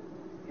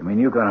 You mean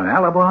you got an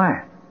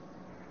alibi?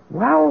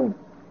 Well,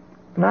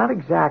 not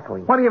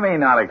exactly. What do you mean,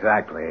 not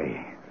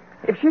exactly?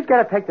 If she's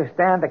got to take the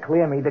stand to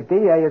clear me, the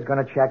DA is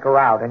going to check her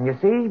out. And you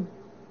see,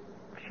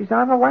 she's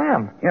on the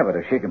lam. Yeah, but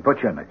if she can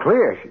put you in the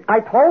clear,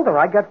 I told her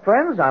I got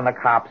friends on the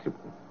cops.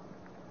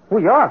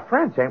 We are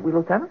friends, ain't we,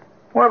 Lieutenant?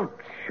 Well,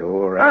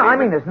 sure. I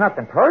mean, there's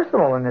nothing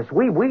personal in this.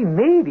 We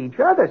need each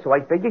other, so I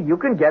figure you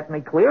can get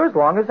me clear as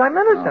long as I'm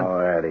innocent. Oh,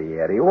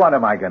 Eddie, what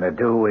am I going to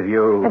do with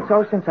you? And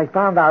so since I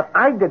found out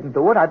I didn't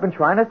do it, I've been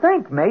trying to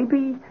think.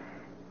 Maybe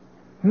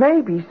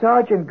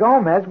Sergeant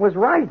Gomez was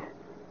right.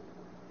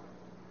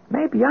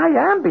 Maybe I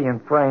am being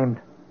framed.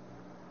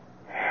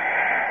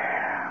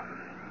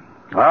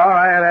 All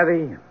right,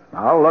 Eddie.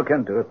 I'll look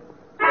into it.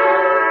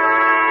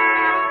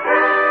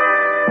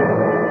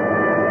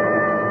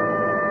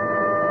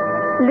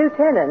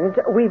 Lieutenant,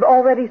 we've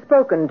already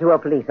spoken to a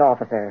police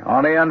officer.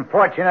 Only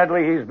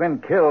unfortunately, he's been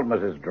killed,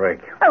 Mrs.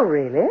 Drake. Oh,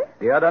 really?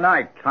 The other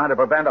night, trying to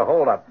prevent a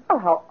holdup. Oh,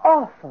 how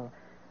awful.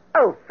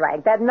 Oh,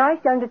 Frank, that nice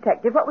young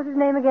detective, what was his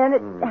name again?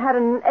 It had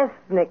an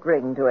ethnic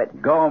ring to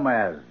it.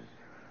 Gomez.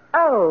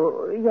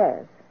 Oh,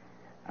 yes.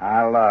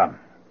 I'll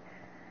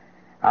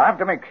have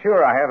to make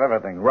sure I have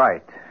everything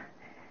right.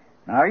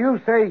 Now, you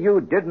say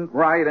you didn't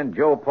ride in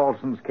Joe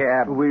Paulson's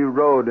cab? We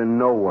rode in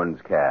no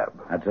one's cab.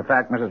 That's a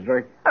fact, Mrs.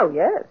 Drake? Oh,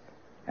 yes.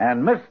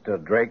 And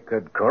Mr. Drake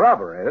could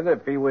corroborate it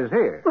if he was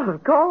here. Well,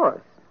 of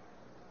course.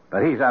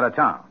 But he's out of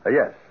town.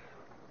 Yes.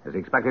 Is he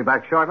expected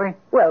back shortly?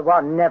 Well,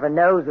 one never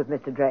knows with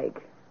Mr. Drake.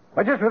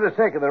 Well, just for the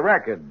sake of the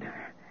record,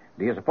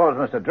 do you suppose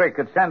Mr. Drake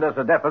could send us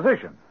a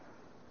deposition?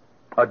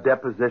 A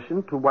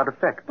deposition? To what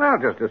effect? Well,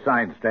 just a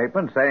signed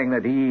statement saying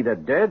that he either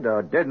did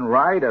or didn't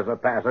ride as a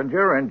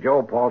passenger in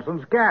Joe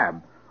Paulson's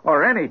cab,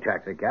 or any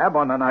taxi cab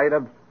on the night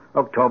of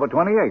October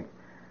 28th.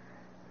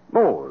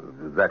 Oh,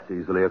 that's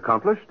easily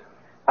accomplished.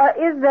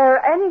 Is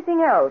there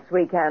anything else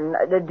we can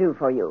do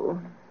for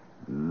you?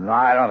 No,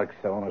 I don't think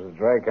so, Mrs.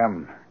 Drake.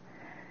 I'm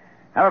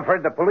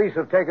afraid the police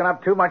have taken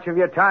up too much of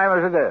your time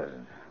as it is.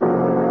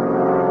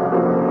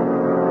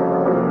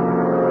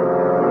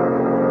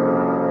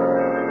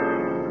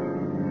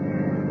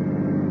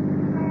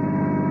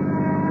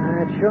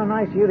 It's sure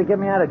nice of you to get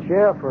me out of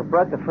jail for a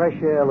breath of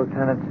fresh air,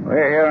 Lieutenant.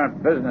 We're here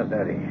on business,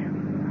 Eddie.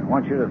 I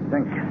want you to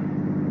think.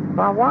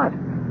 About what?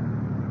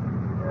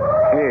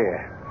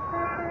 Here.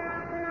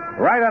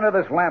 Right under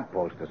this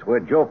lamppost is where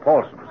Joe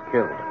Paulson was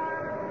killed.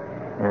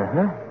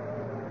 Uh-huh.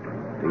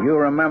 Do you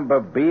remember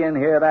being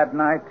here that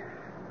night?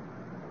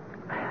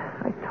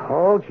 I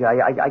told you.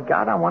 I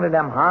got on one of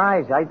them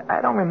highs. I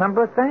don't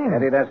remember a thing.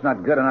 Eddie, that's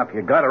not good enough.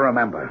 You got to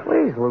remember.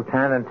 Please,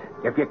 Lieutenant.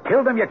 If you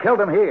killed him, you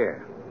killed him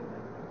here.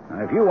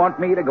 Now, if you want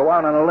me to go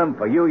out on a limb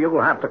for you,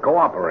 you'll have to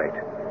cooperate.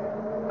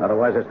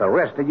 Otherwise, it's the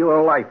rest of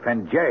your life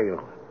in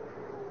jail.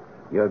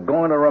 You're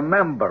going to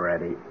remember,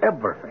 Eddie,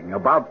 everything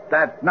about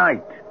that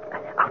night.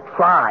 I'll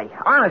try.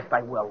 Honest,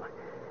 I will.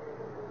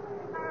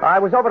 I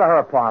was over to her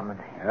apartment.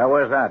 Yeah,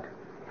 where's that?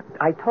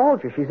 I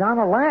told you, she's on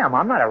a lam.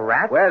 I'm not a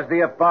rat. Where's the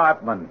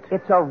apartment?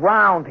 It's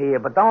around here,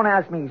 but don't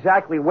ask me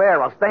exactly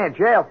where. I'll stay in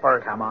jail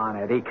first. Come on,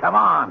 Eddie, come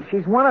on.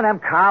 She's one of them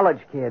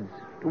college kids.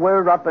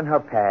 We're up in her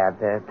pad.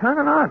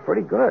 Turning on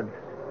pretty good.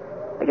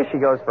 I guess she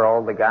goes for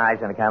older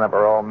guys and kind of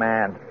her old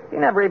man. She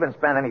never even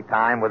spent any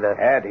time with her.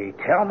 Eddie,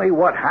 tell me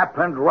what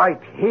happened right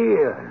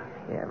here.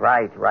 Yeah,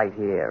 right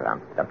here.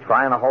 I'm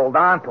trying to hold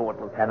on to it,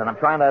 Lieutenant. I'm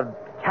trying to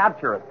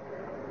capture it.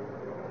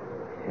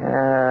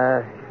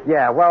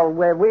 Yeah, well,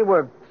 we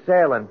were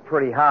sailing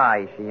pretty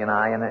high, she and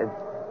I, and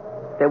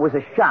there was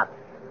a shot.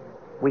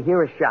 We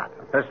hear a shot.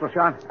 A pistol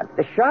shot?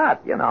 A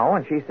shot,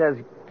 and she says,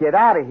 "Get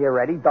out of here,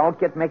 Eddie. Don't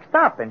get mixed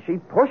up." And she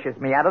pushes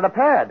me out of the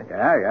pad.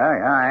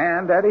 Yeah.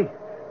 And, Eddie?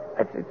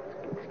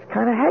 It's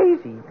kind of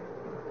hazy.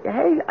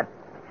 Hey,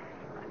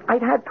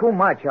 I'd had too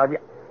much.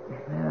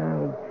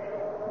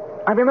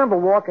 I remember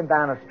walking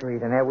down the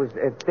street, and there was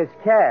this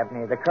cab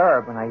near the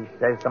curb, and I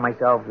says to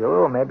myself,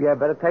 "Oh, maybe I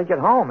better take it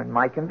home in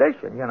my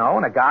condition,"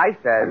 and a guy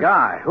says... A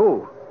guy?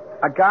 Who?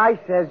 A guy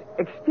says,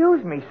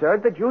 "Excuse me, sir,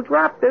 did you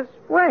drop this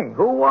ring?"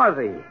 Who was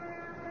he?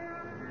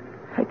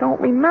 I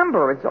don't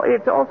remember.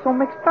 It's all so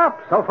mixed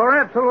up. So for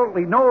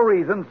absolutely no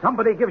reason,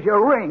 somebody gives you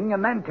a ring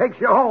and then takes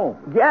you home.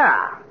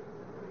 Yeah.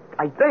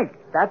 I think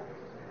that's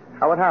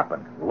how it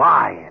happened.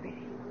 Why, Eddie?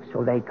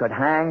 So they could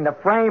hang the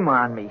frame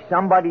on me.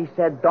 Somebody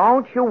said,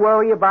 "Don't you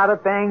worry about a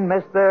thing,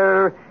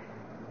 Mr.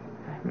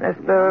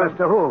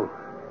 Mr. who?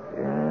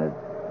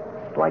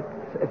 It's like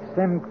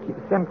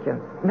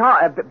Simpkins. No,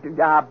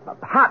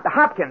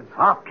 Hopkins.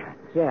 Hopkins?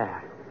 Yeah.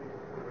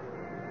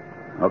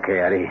 Okay,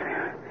 Eddie.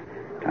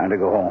 Time to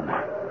go home.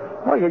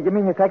 Oh, you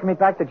mean you're taking me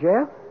back to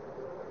jail?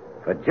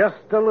 For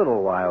just a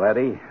little while,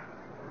 Eddie.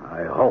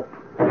 I hope.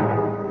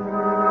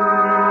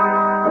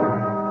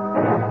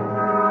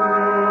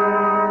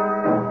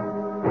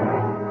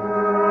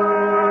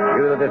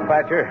 You the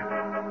dispatcher?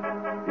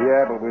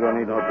 Yeah, but we don't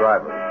need no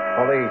driver.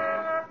 Police.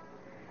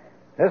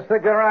 This the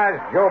garage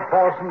Joe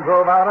Paulson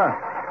drove out of?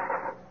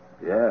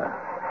 Yeah.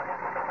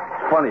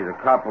 It's funny, the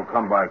cop will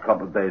come by a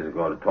couple of days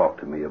ago to talk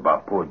to me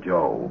about poor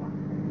Joe.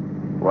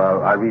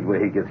 Well, I read where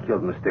he gets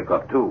killed in the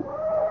stick-up, too.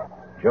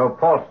 Joe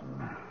Paulson.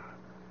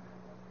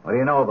 What do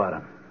you know about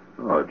him?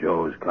 Oh,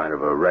 Joe's kind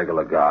of a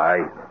regular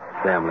guy.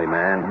 family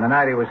man. And the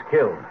night he was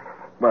killed.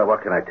 Well,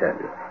 what can I tell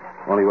you?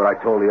 Only what I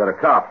told the other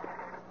cop.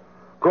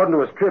 According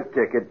to his trip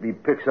ticket, he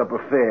picks up a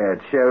fare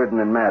at Sheridan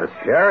and Madison.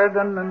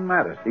 Sheridan and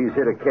Madison. He's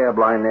hit a cab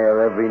line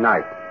there every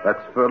night.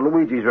 That's for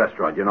Luigi's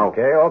restaurant, you know.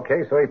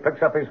 Okay, so he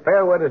picks up his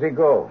fare. Where does he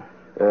go?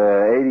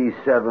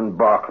 87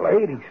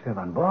 Barclay.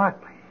 87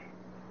 Barclay.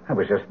 I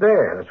was just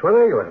there. That's where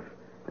they live.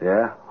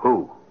 Yeah?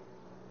 Who?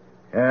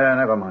 Yeah,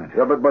 never mind.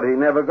 Yeah, but he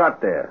never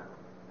got there.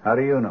 How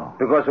do you know?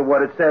 Because of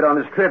what it said on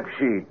his trip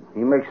sheet.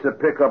 He makes the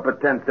pickup at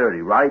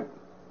 10:30, right?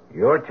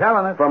 You're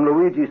telling it. From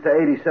Luigi's to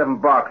 87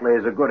 Barclay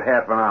is a good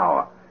half an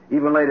hour.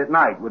 Even late at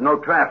night with no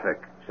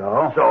traffic.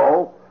 So?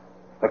 So,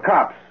 the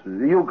cops,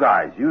 you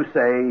guys, you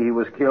say he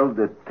was killed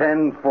at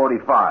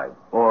 10:45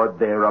 or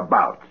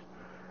thereabouts.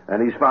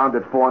 And he's found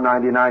at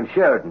 499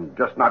 Sheridan,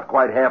 just not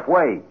quite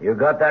halfway. You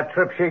got that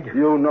trip sheet?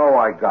 You know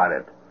I got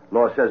it.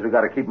 Law says we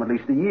got to keep him at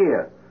least a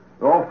year.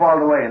 They're all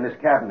filed away in this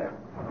cabinet.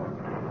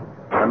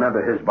 I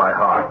remember his by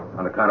heart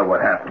on account of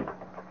what happened.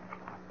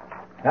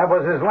 That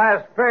was his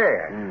last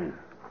fare.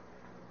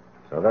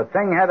 So the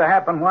thing had to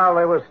happen while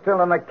they were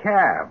still in the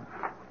cab.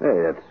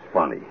 Hey, that's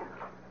funny.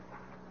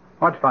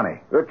 What's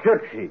funny? The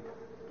trip sheet.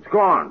 It's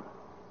gone.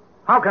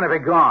 How can it be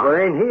gone? Well,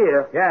 it ain't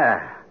here.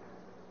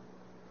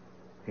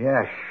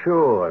 Yeah,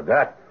 sure.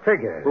 That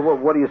figures. Well,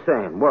 what are you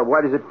saying?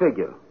 Why does it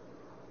figure?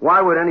 Why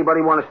would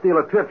anybody want to steal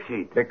a trip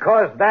sheet?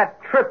 Because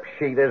that trip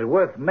sheet is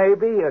worth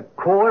maybe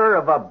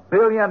 $250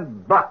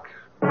 million.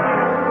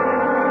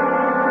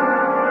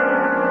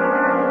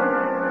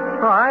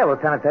 All right,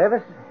 Lieutenant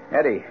Davis.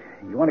 Eddie,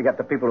 you want to get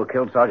the people who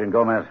killed Sergeant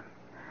Gomez?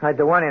 I'd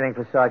do anything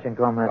for Sergeant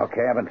Gomez.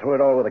 Okay, I've been through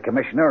it all with the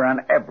commissioner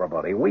and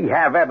everybody. We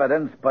have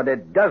evidence, but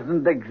it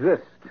doesn't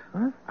exist.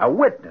 Huh? A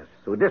witness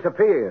who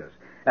disappears.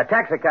 A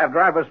taxicab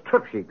driver's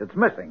trip sheet that's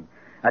missing.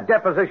 A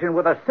deposition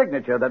with a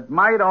signature that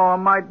might or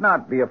might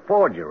not be a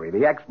forgery.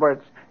 The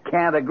experts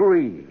can't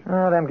agree.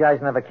 Oh, them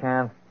guys never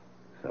can.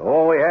 So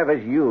all we have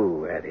is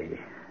you, Eddie.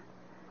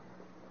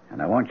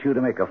 And I want you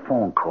to make a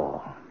phone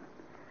call.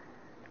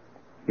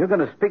 You're going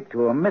to speak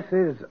to a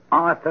Mrs.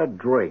 Arthur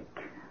Drake.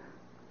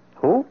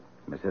 Who?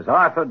 Mrs.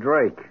 Arthur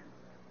Drake.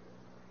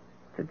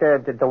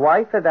 The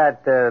wife of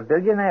that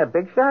billionaire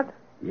big shot?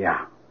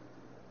 Yeah.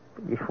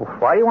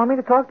 Why do you want me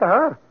to talk to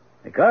her?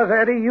 Because,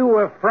 Eddie, you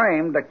were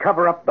framed to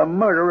cover up the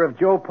murder of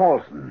Joe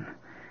Paulson.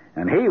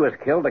 And he was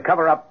killed to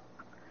cover up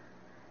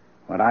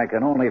what I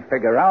can only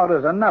figure out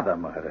is another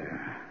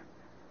murder.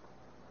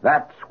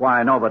 That's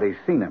why nobody's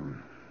seen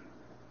him.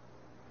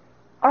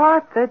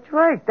 Arthur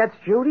Drake. That's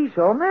Judy's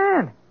old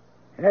man.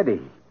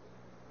 Eddie.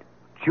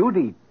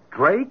 Judy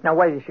Drake? Now,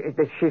 wait.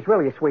 She's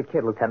really a sweet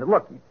kid, Lieutenant.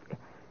 Look.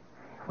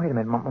 Wait a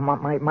minute.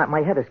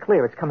 My head is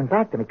clear. It's coming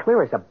back to me.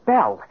 Clear as a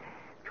bell.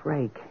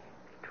 Drake.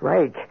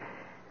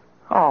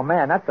 Oh,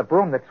 man, that's the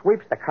broom that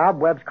sweeps the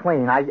cobwebs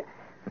clean. Now,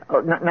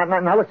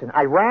 listen.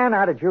 I ran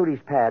out of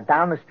Judy's pad.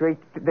 Down the street,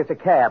 there's a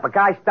cab. A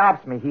guy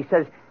stops me. He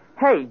says,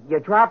 "Hey, you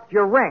dropped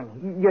your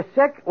ring. You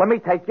sick? Let me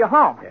take you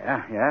home."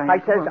 Yeah. I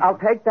says, "I'll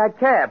take that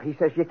cab." He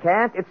says, "You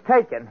can't. It's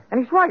taken."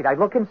 And he's right. I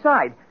look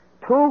inside.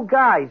 2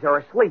 guys are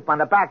asleep on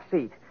the back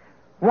seat.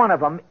 One of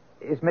them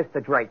is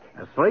Mr. Drake.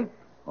 Asleep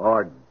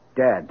or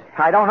dead?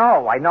 I don't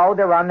know. I know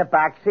they're on the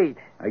back seat.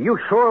 Are you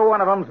sure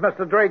one of them's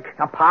Mr. Drake?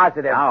 I'm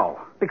positive. How?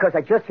 Because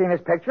I just seen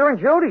his picture in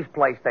Judy's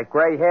place. That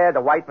gray hair,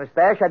 the white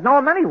mustache. I'd know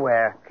him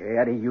anywhere. Okay,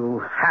 Eddie, you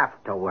have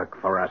to work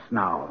for us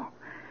now.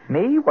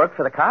 Me? Work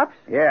for the cops?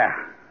 Yeah.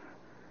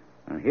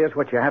 And here's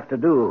what you have to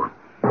do.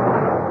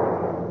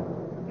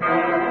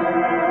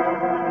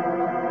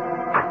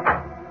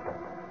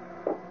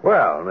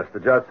 Well,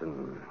 Mr.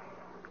 Judson,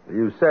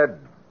 you said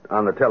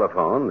on the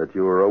telephone that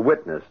you were a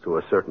witness to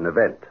a certain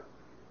event.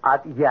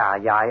 Yeah,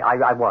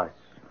 I was.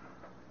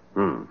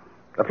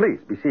 Please,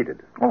 be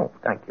seated. Oh,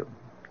 thank you.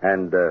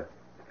 And,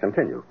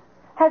 continue.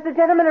 Has the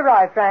gentleman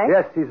arrived, Frank?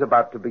 Yes, he's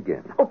about to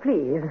begin. Oh,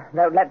 please,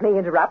 don't let me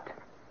interrupt.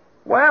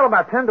 Well,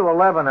 about 10 to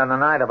 11 on the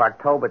night of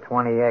October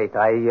 28th,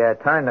 I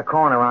turned the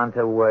corner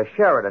onto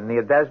Sheridan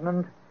near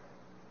Desmond,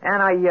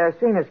 and I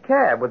seen his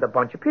cab with a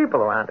bunch of people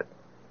around it.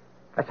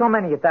 So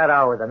many at that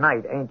hour of the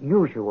night ain't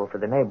usual for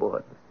the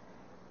neighborhood.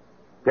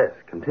 Yes,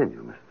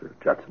 continue, Mr.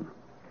 Judson.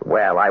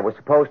 Well, I was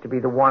supposed to be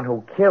the one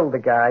who killed the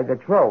guy that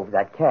drove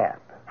that cab.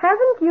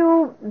 Haven't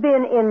you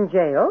been in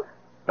jail?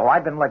 Oh,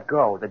 I've been let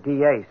go. The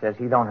DA says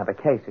he don't have a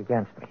case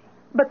against me.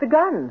 But the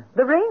gun,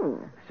 the ring.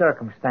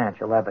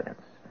 Circumstantial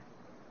evidence.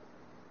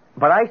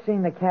 But I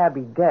seen the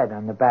cabbie dead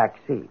on the back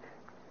seat.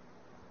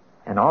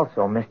 And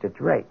also Mr.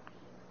 Drake.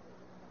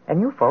 And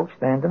you folks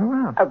standing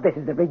around. Oh, this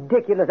is a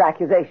ridiculous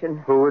accusation.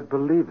 Who would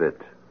believe it?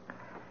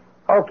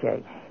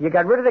 Okay, you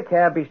got rid of the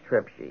cabbie's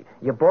trip sheet.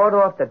 You bought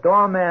off the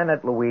doorman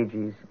at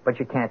Luigi's, but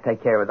you can't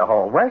take care of the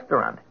whole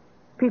restaurant.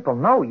 People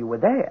know you were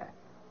there.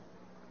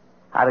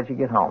 How did you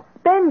get home?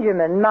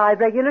 Benjamin, my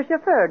regular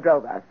chauffeur,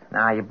 drove us.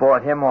 Now, you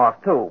bought him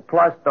off, too,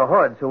 plus the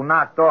hoods who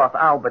knocked off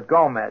Albert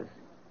Gomez.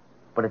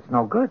 But it's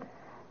no good.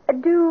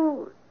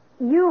 Do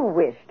you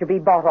wish to be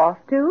bought off,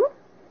 too?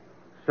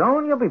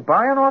 Soon you'll be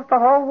buying off the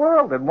whole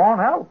world. It won't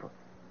help.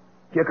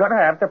 You're going to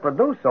have to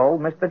produce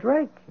old Mr.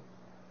 Drake.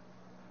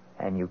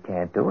 And you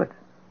can't do it.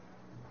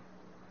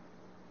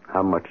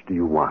 How much do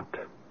you want?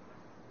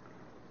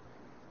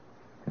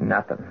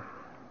 Nothing.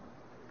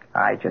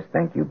 I just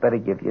think you better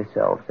give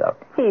yourselves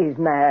up. He's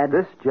mad.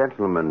 This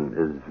gentleman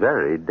is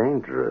very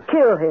dangerous.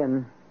 Kill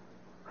him.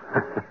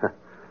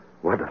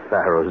 What a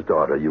Pharaoh's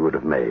daughter you would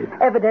have made.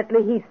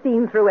 Evidently, he's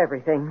seen through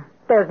everything.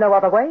 There's no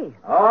other way.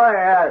 Oh,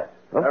 yes.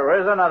 There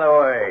is another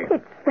way.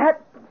 It's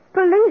that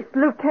police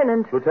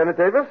lieutenant. Lieutenant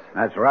Davis?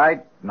 That's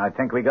right. And I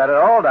think we got it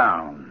all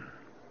down.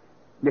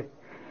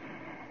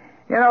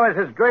 You know,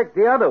 Mrs. Drake,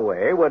 the other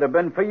way would have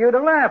been for you to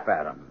laugh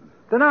at him,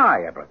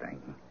 deny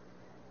everything.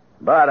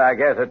 But I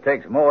guess it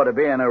takes more to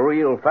being a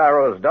real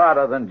Pharaoh's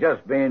daughter than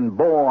just being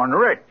born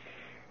rich.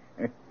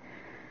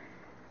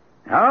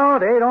 No,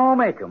 they don't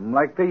make them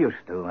like they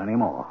used to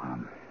anymore.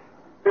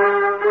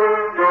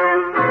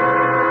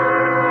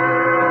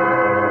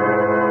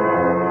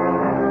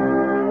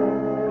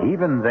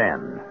 Even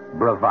then,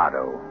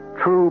 bravado,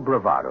 true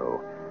bravado,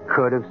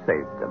 could have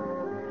saved them.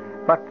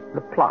 But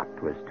the plot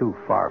was too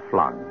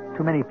far-flung,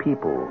 too many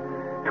people,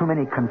 too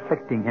many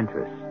conflicting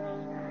interests.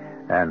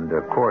 And,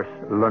 of course,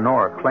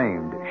 Lenore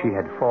claimed she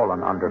had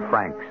fallen under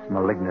Frank's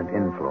malignant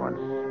influence.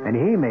 And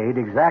he made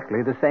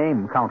exactly the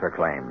same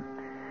counterclaim.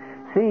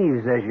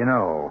 Thieves, as you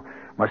know,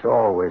 must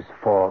always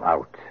fall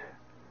out.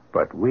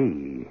 But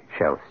we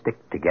shall stick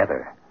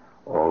together,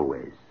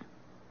 always.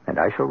 And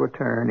I shall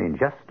return in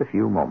just a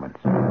few moments.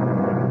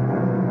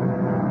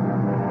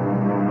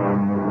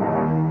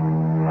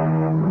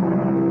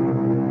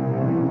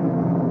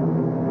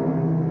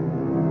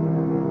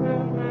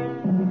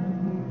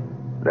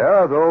 There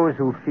are those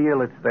who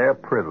feel it's their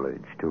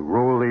privilege to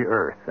rule the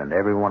earth and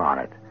everyone on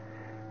it.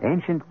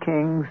 Ancient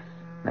kings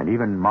and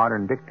even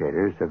modern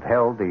dictators have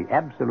held the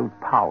absolute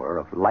power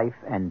of life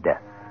and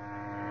death.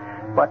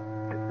 But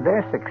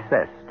their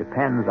success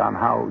depends on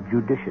how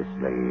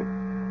judiciously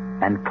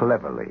and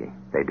cleverly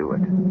they do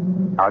it.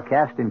 Our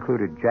cast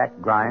included Jack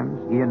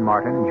Grimes, Ian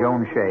Martin,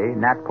 Joan Shea,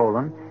 Nat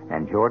Polan,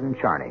 and Jordan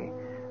Charney.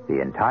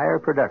 The entire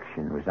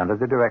production was under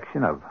the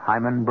direction of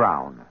Hyman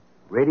Brown.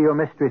 Radio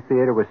Mystery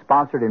Theater was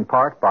sponsored in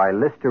part by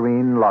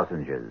Listerine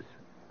lozenges.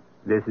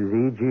 This is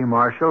E.G.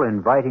 Marshall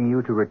inviting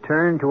you to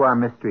return to our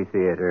Mystery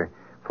Theater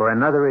for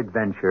another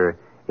adventure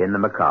in the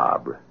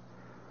macabre.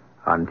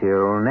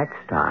 Until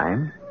next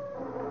time,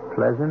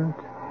 pleasant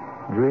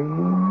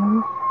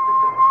dreams.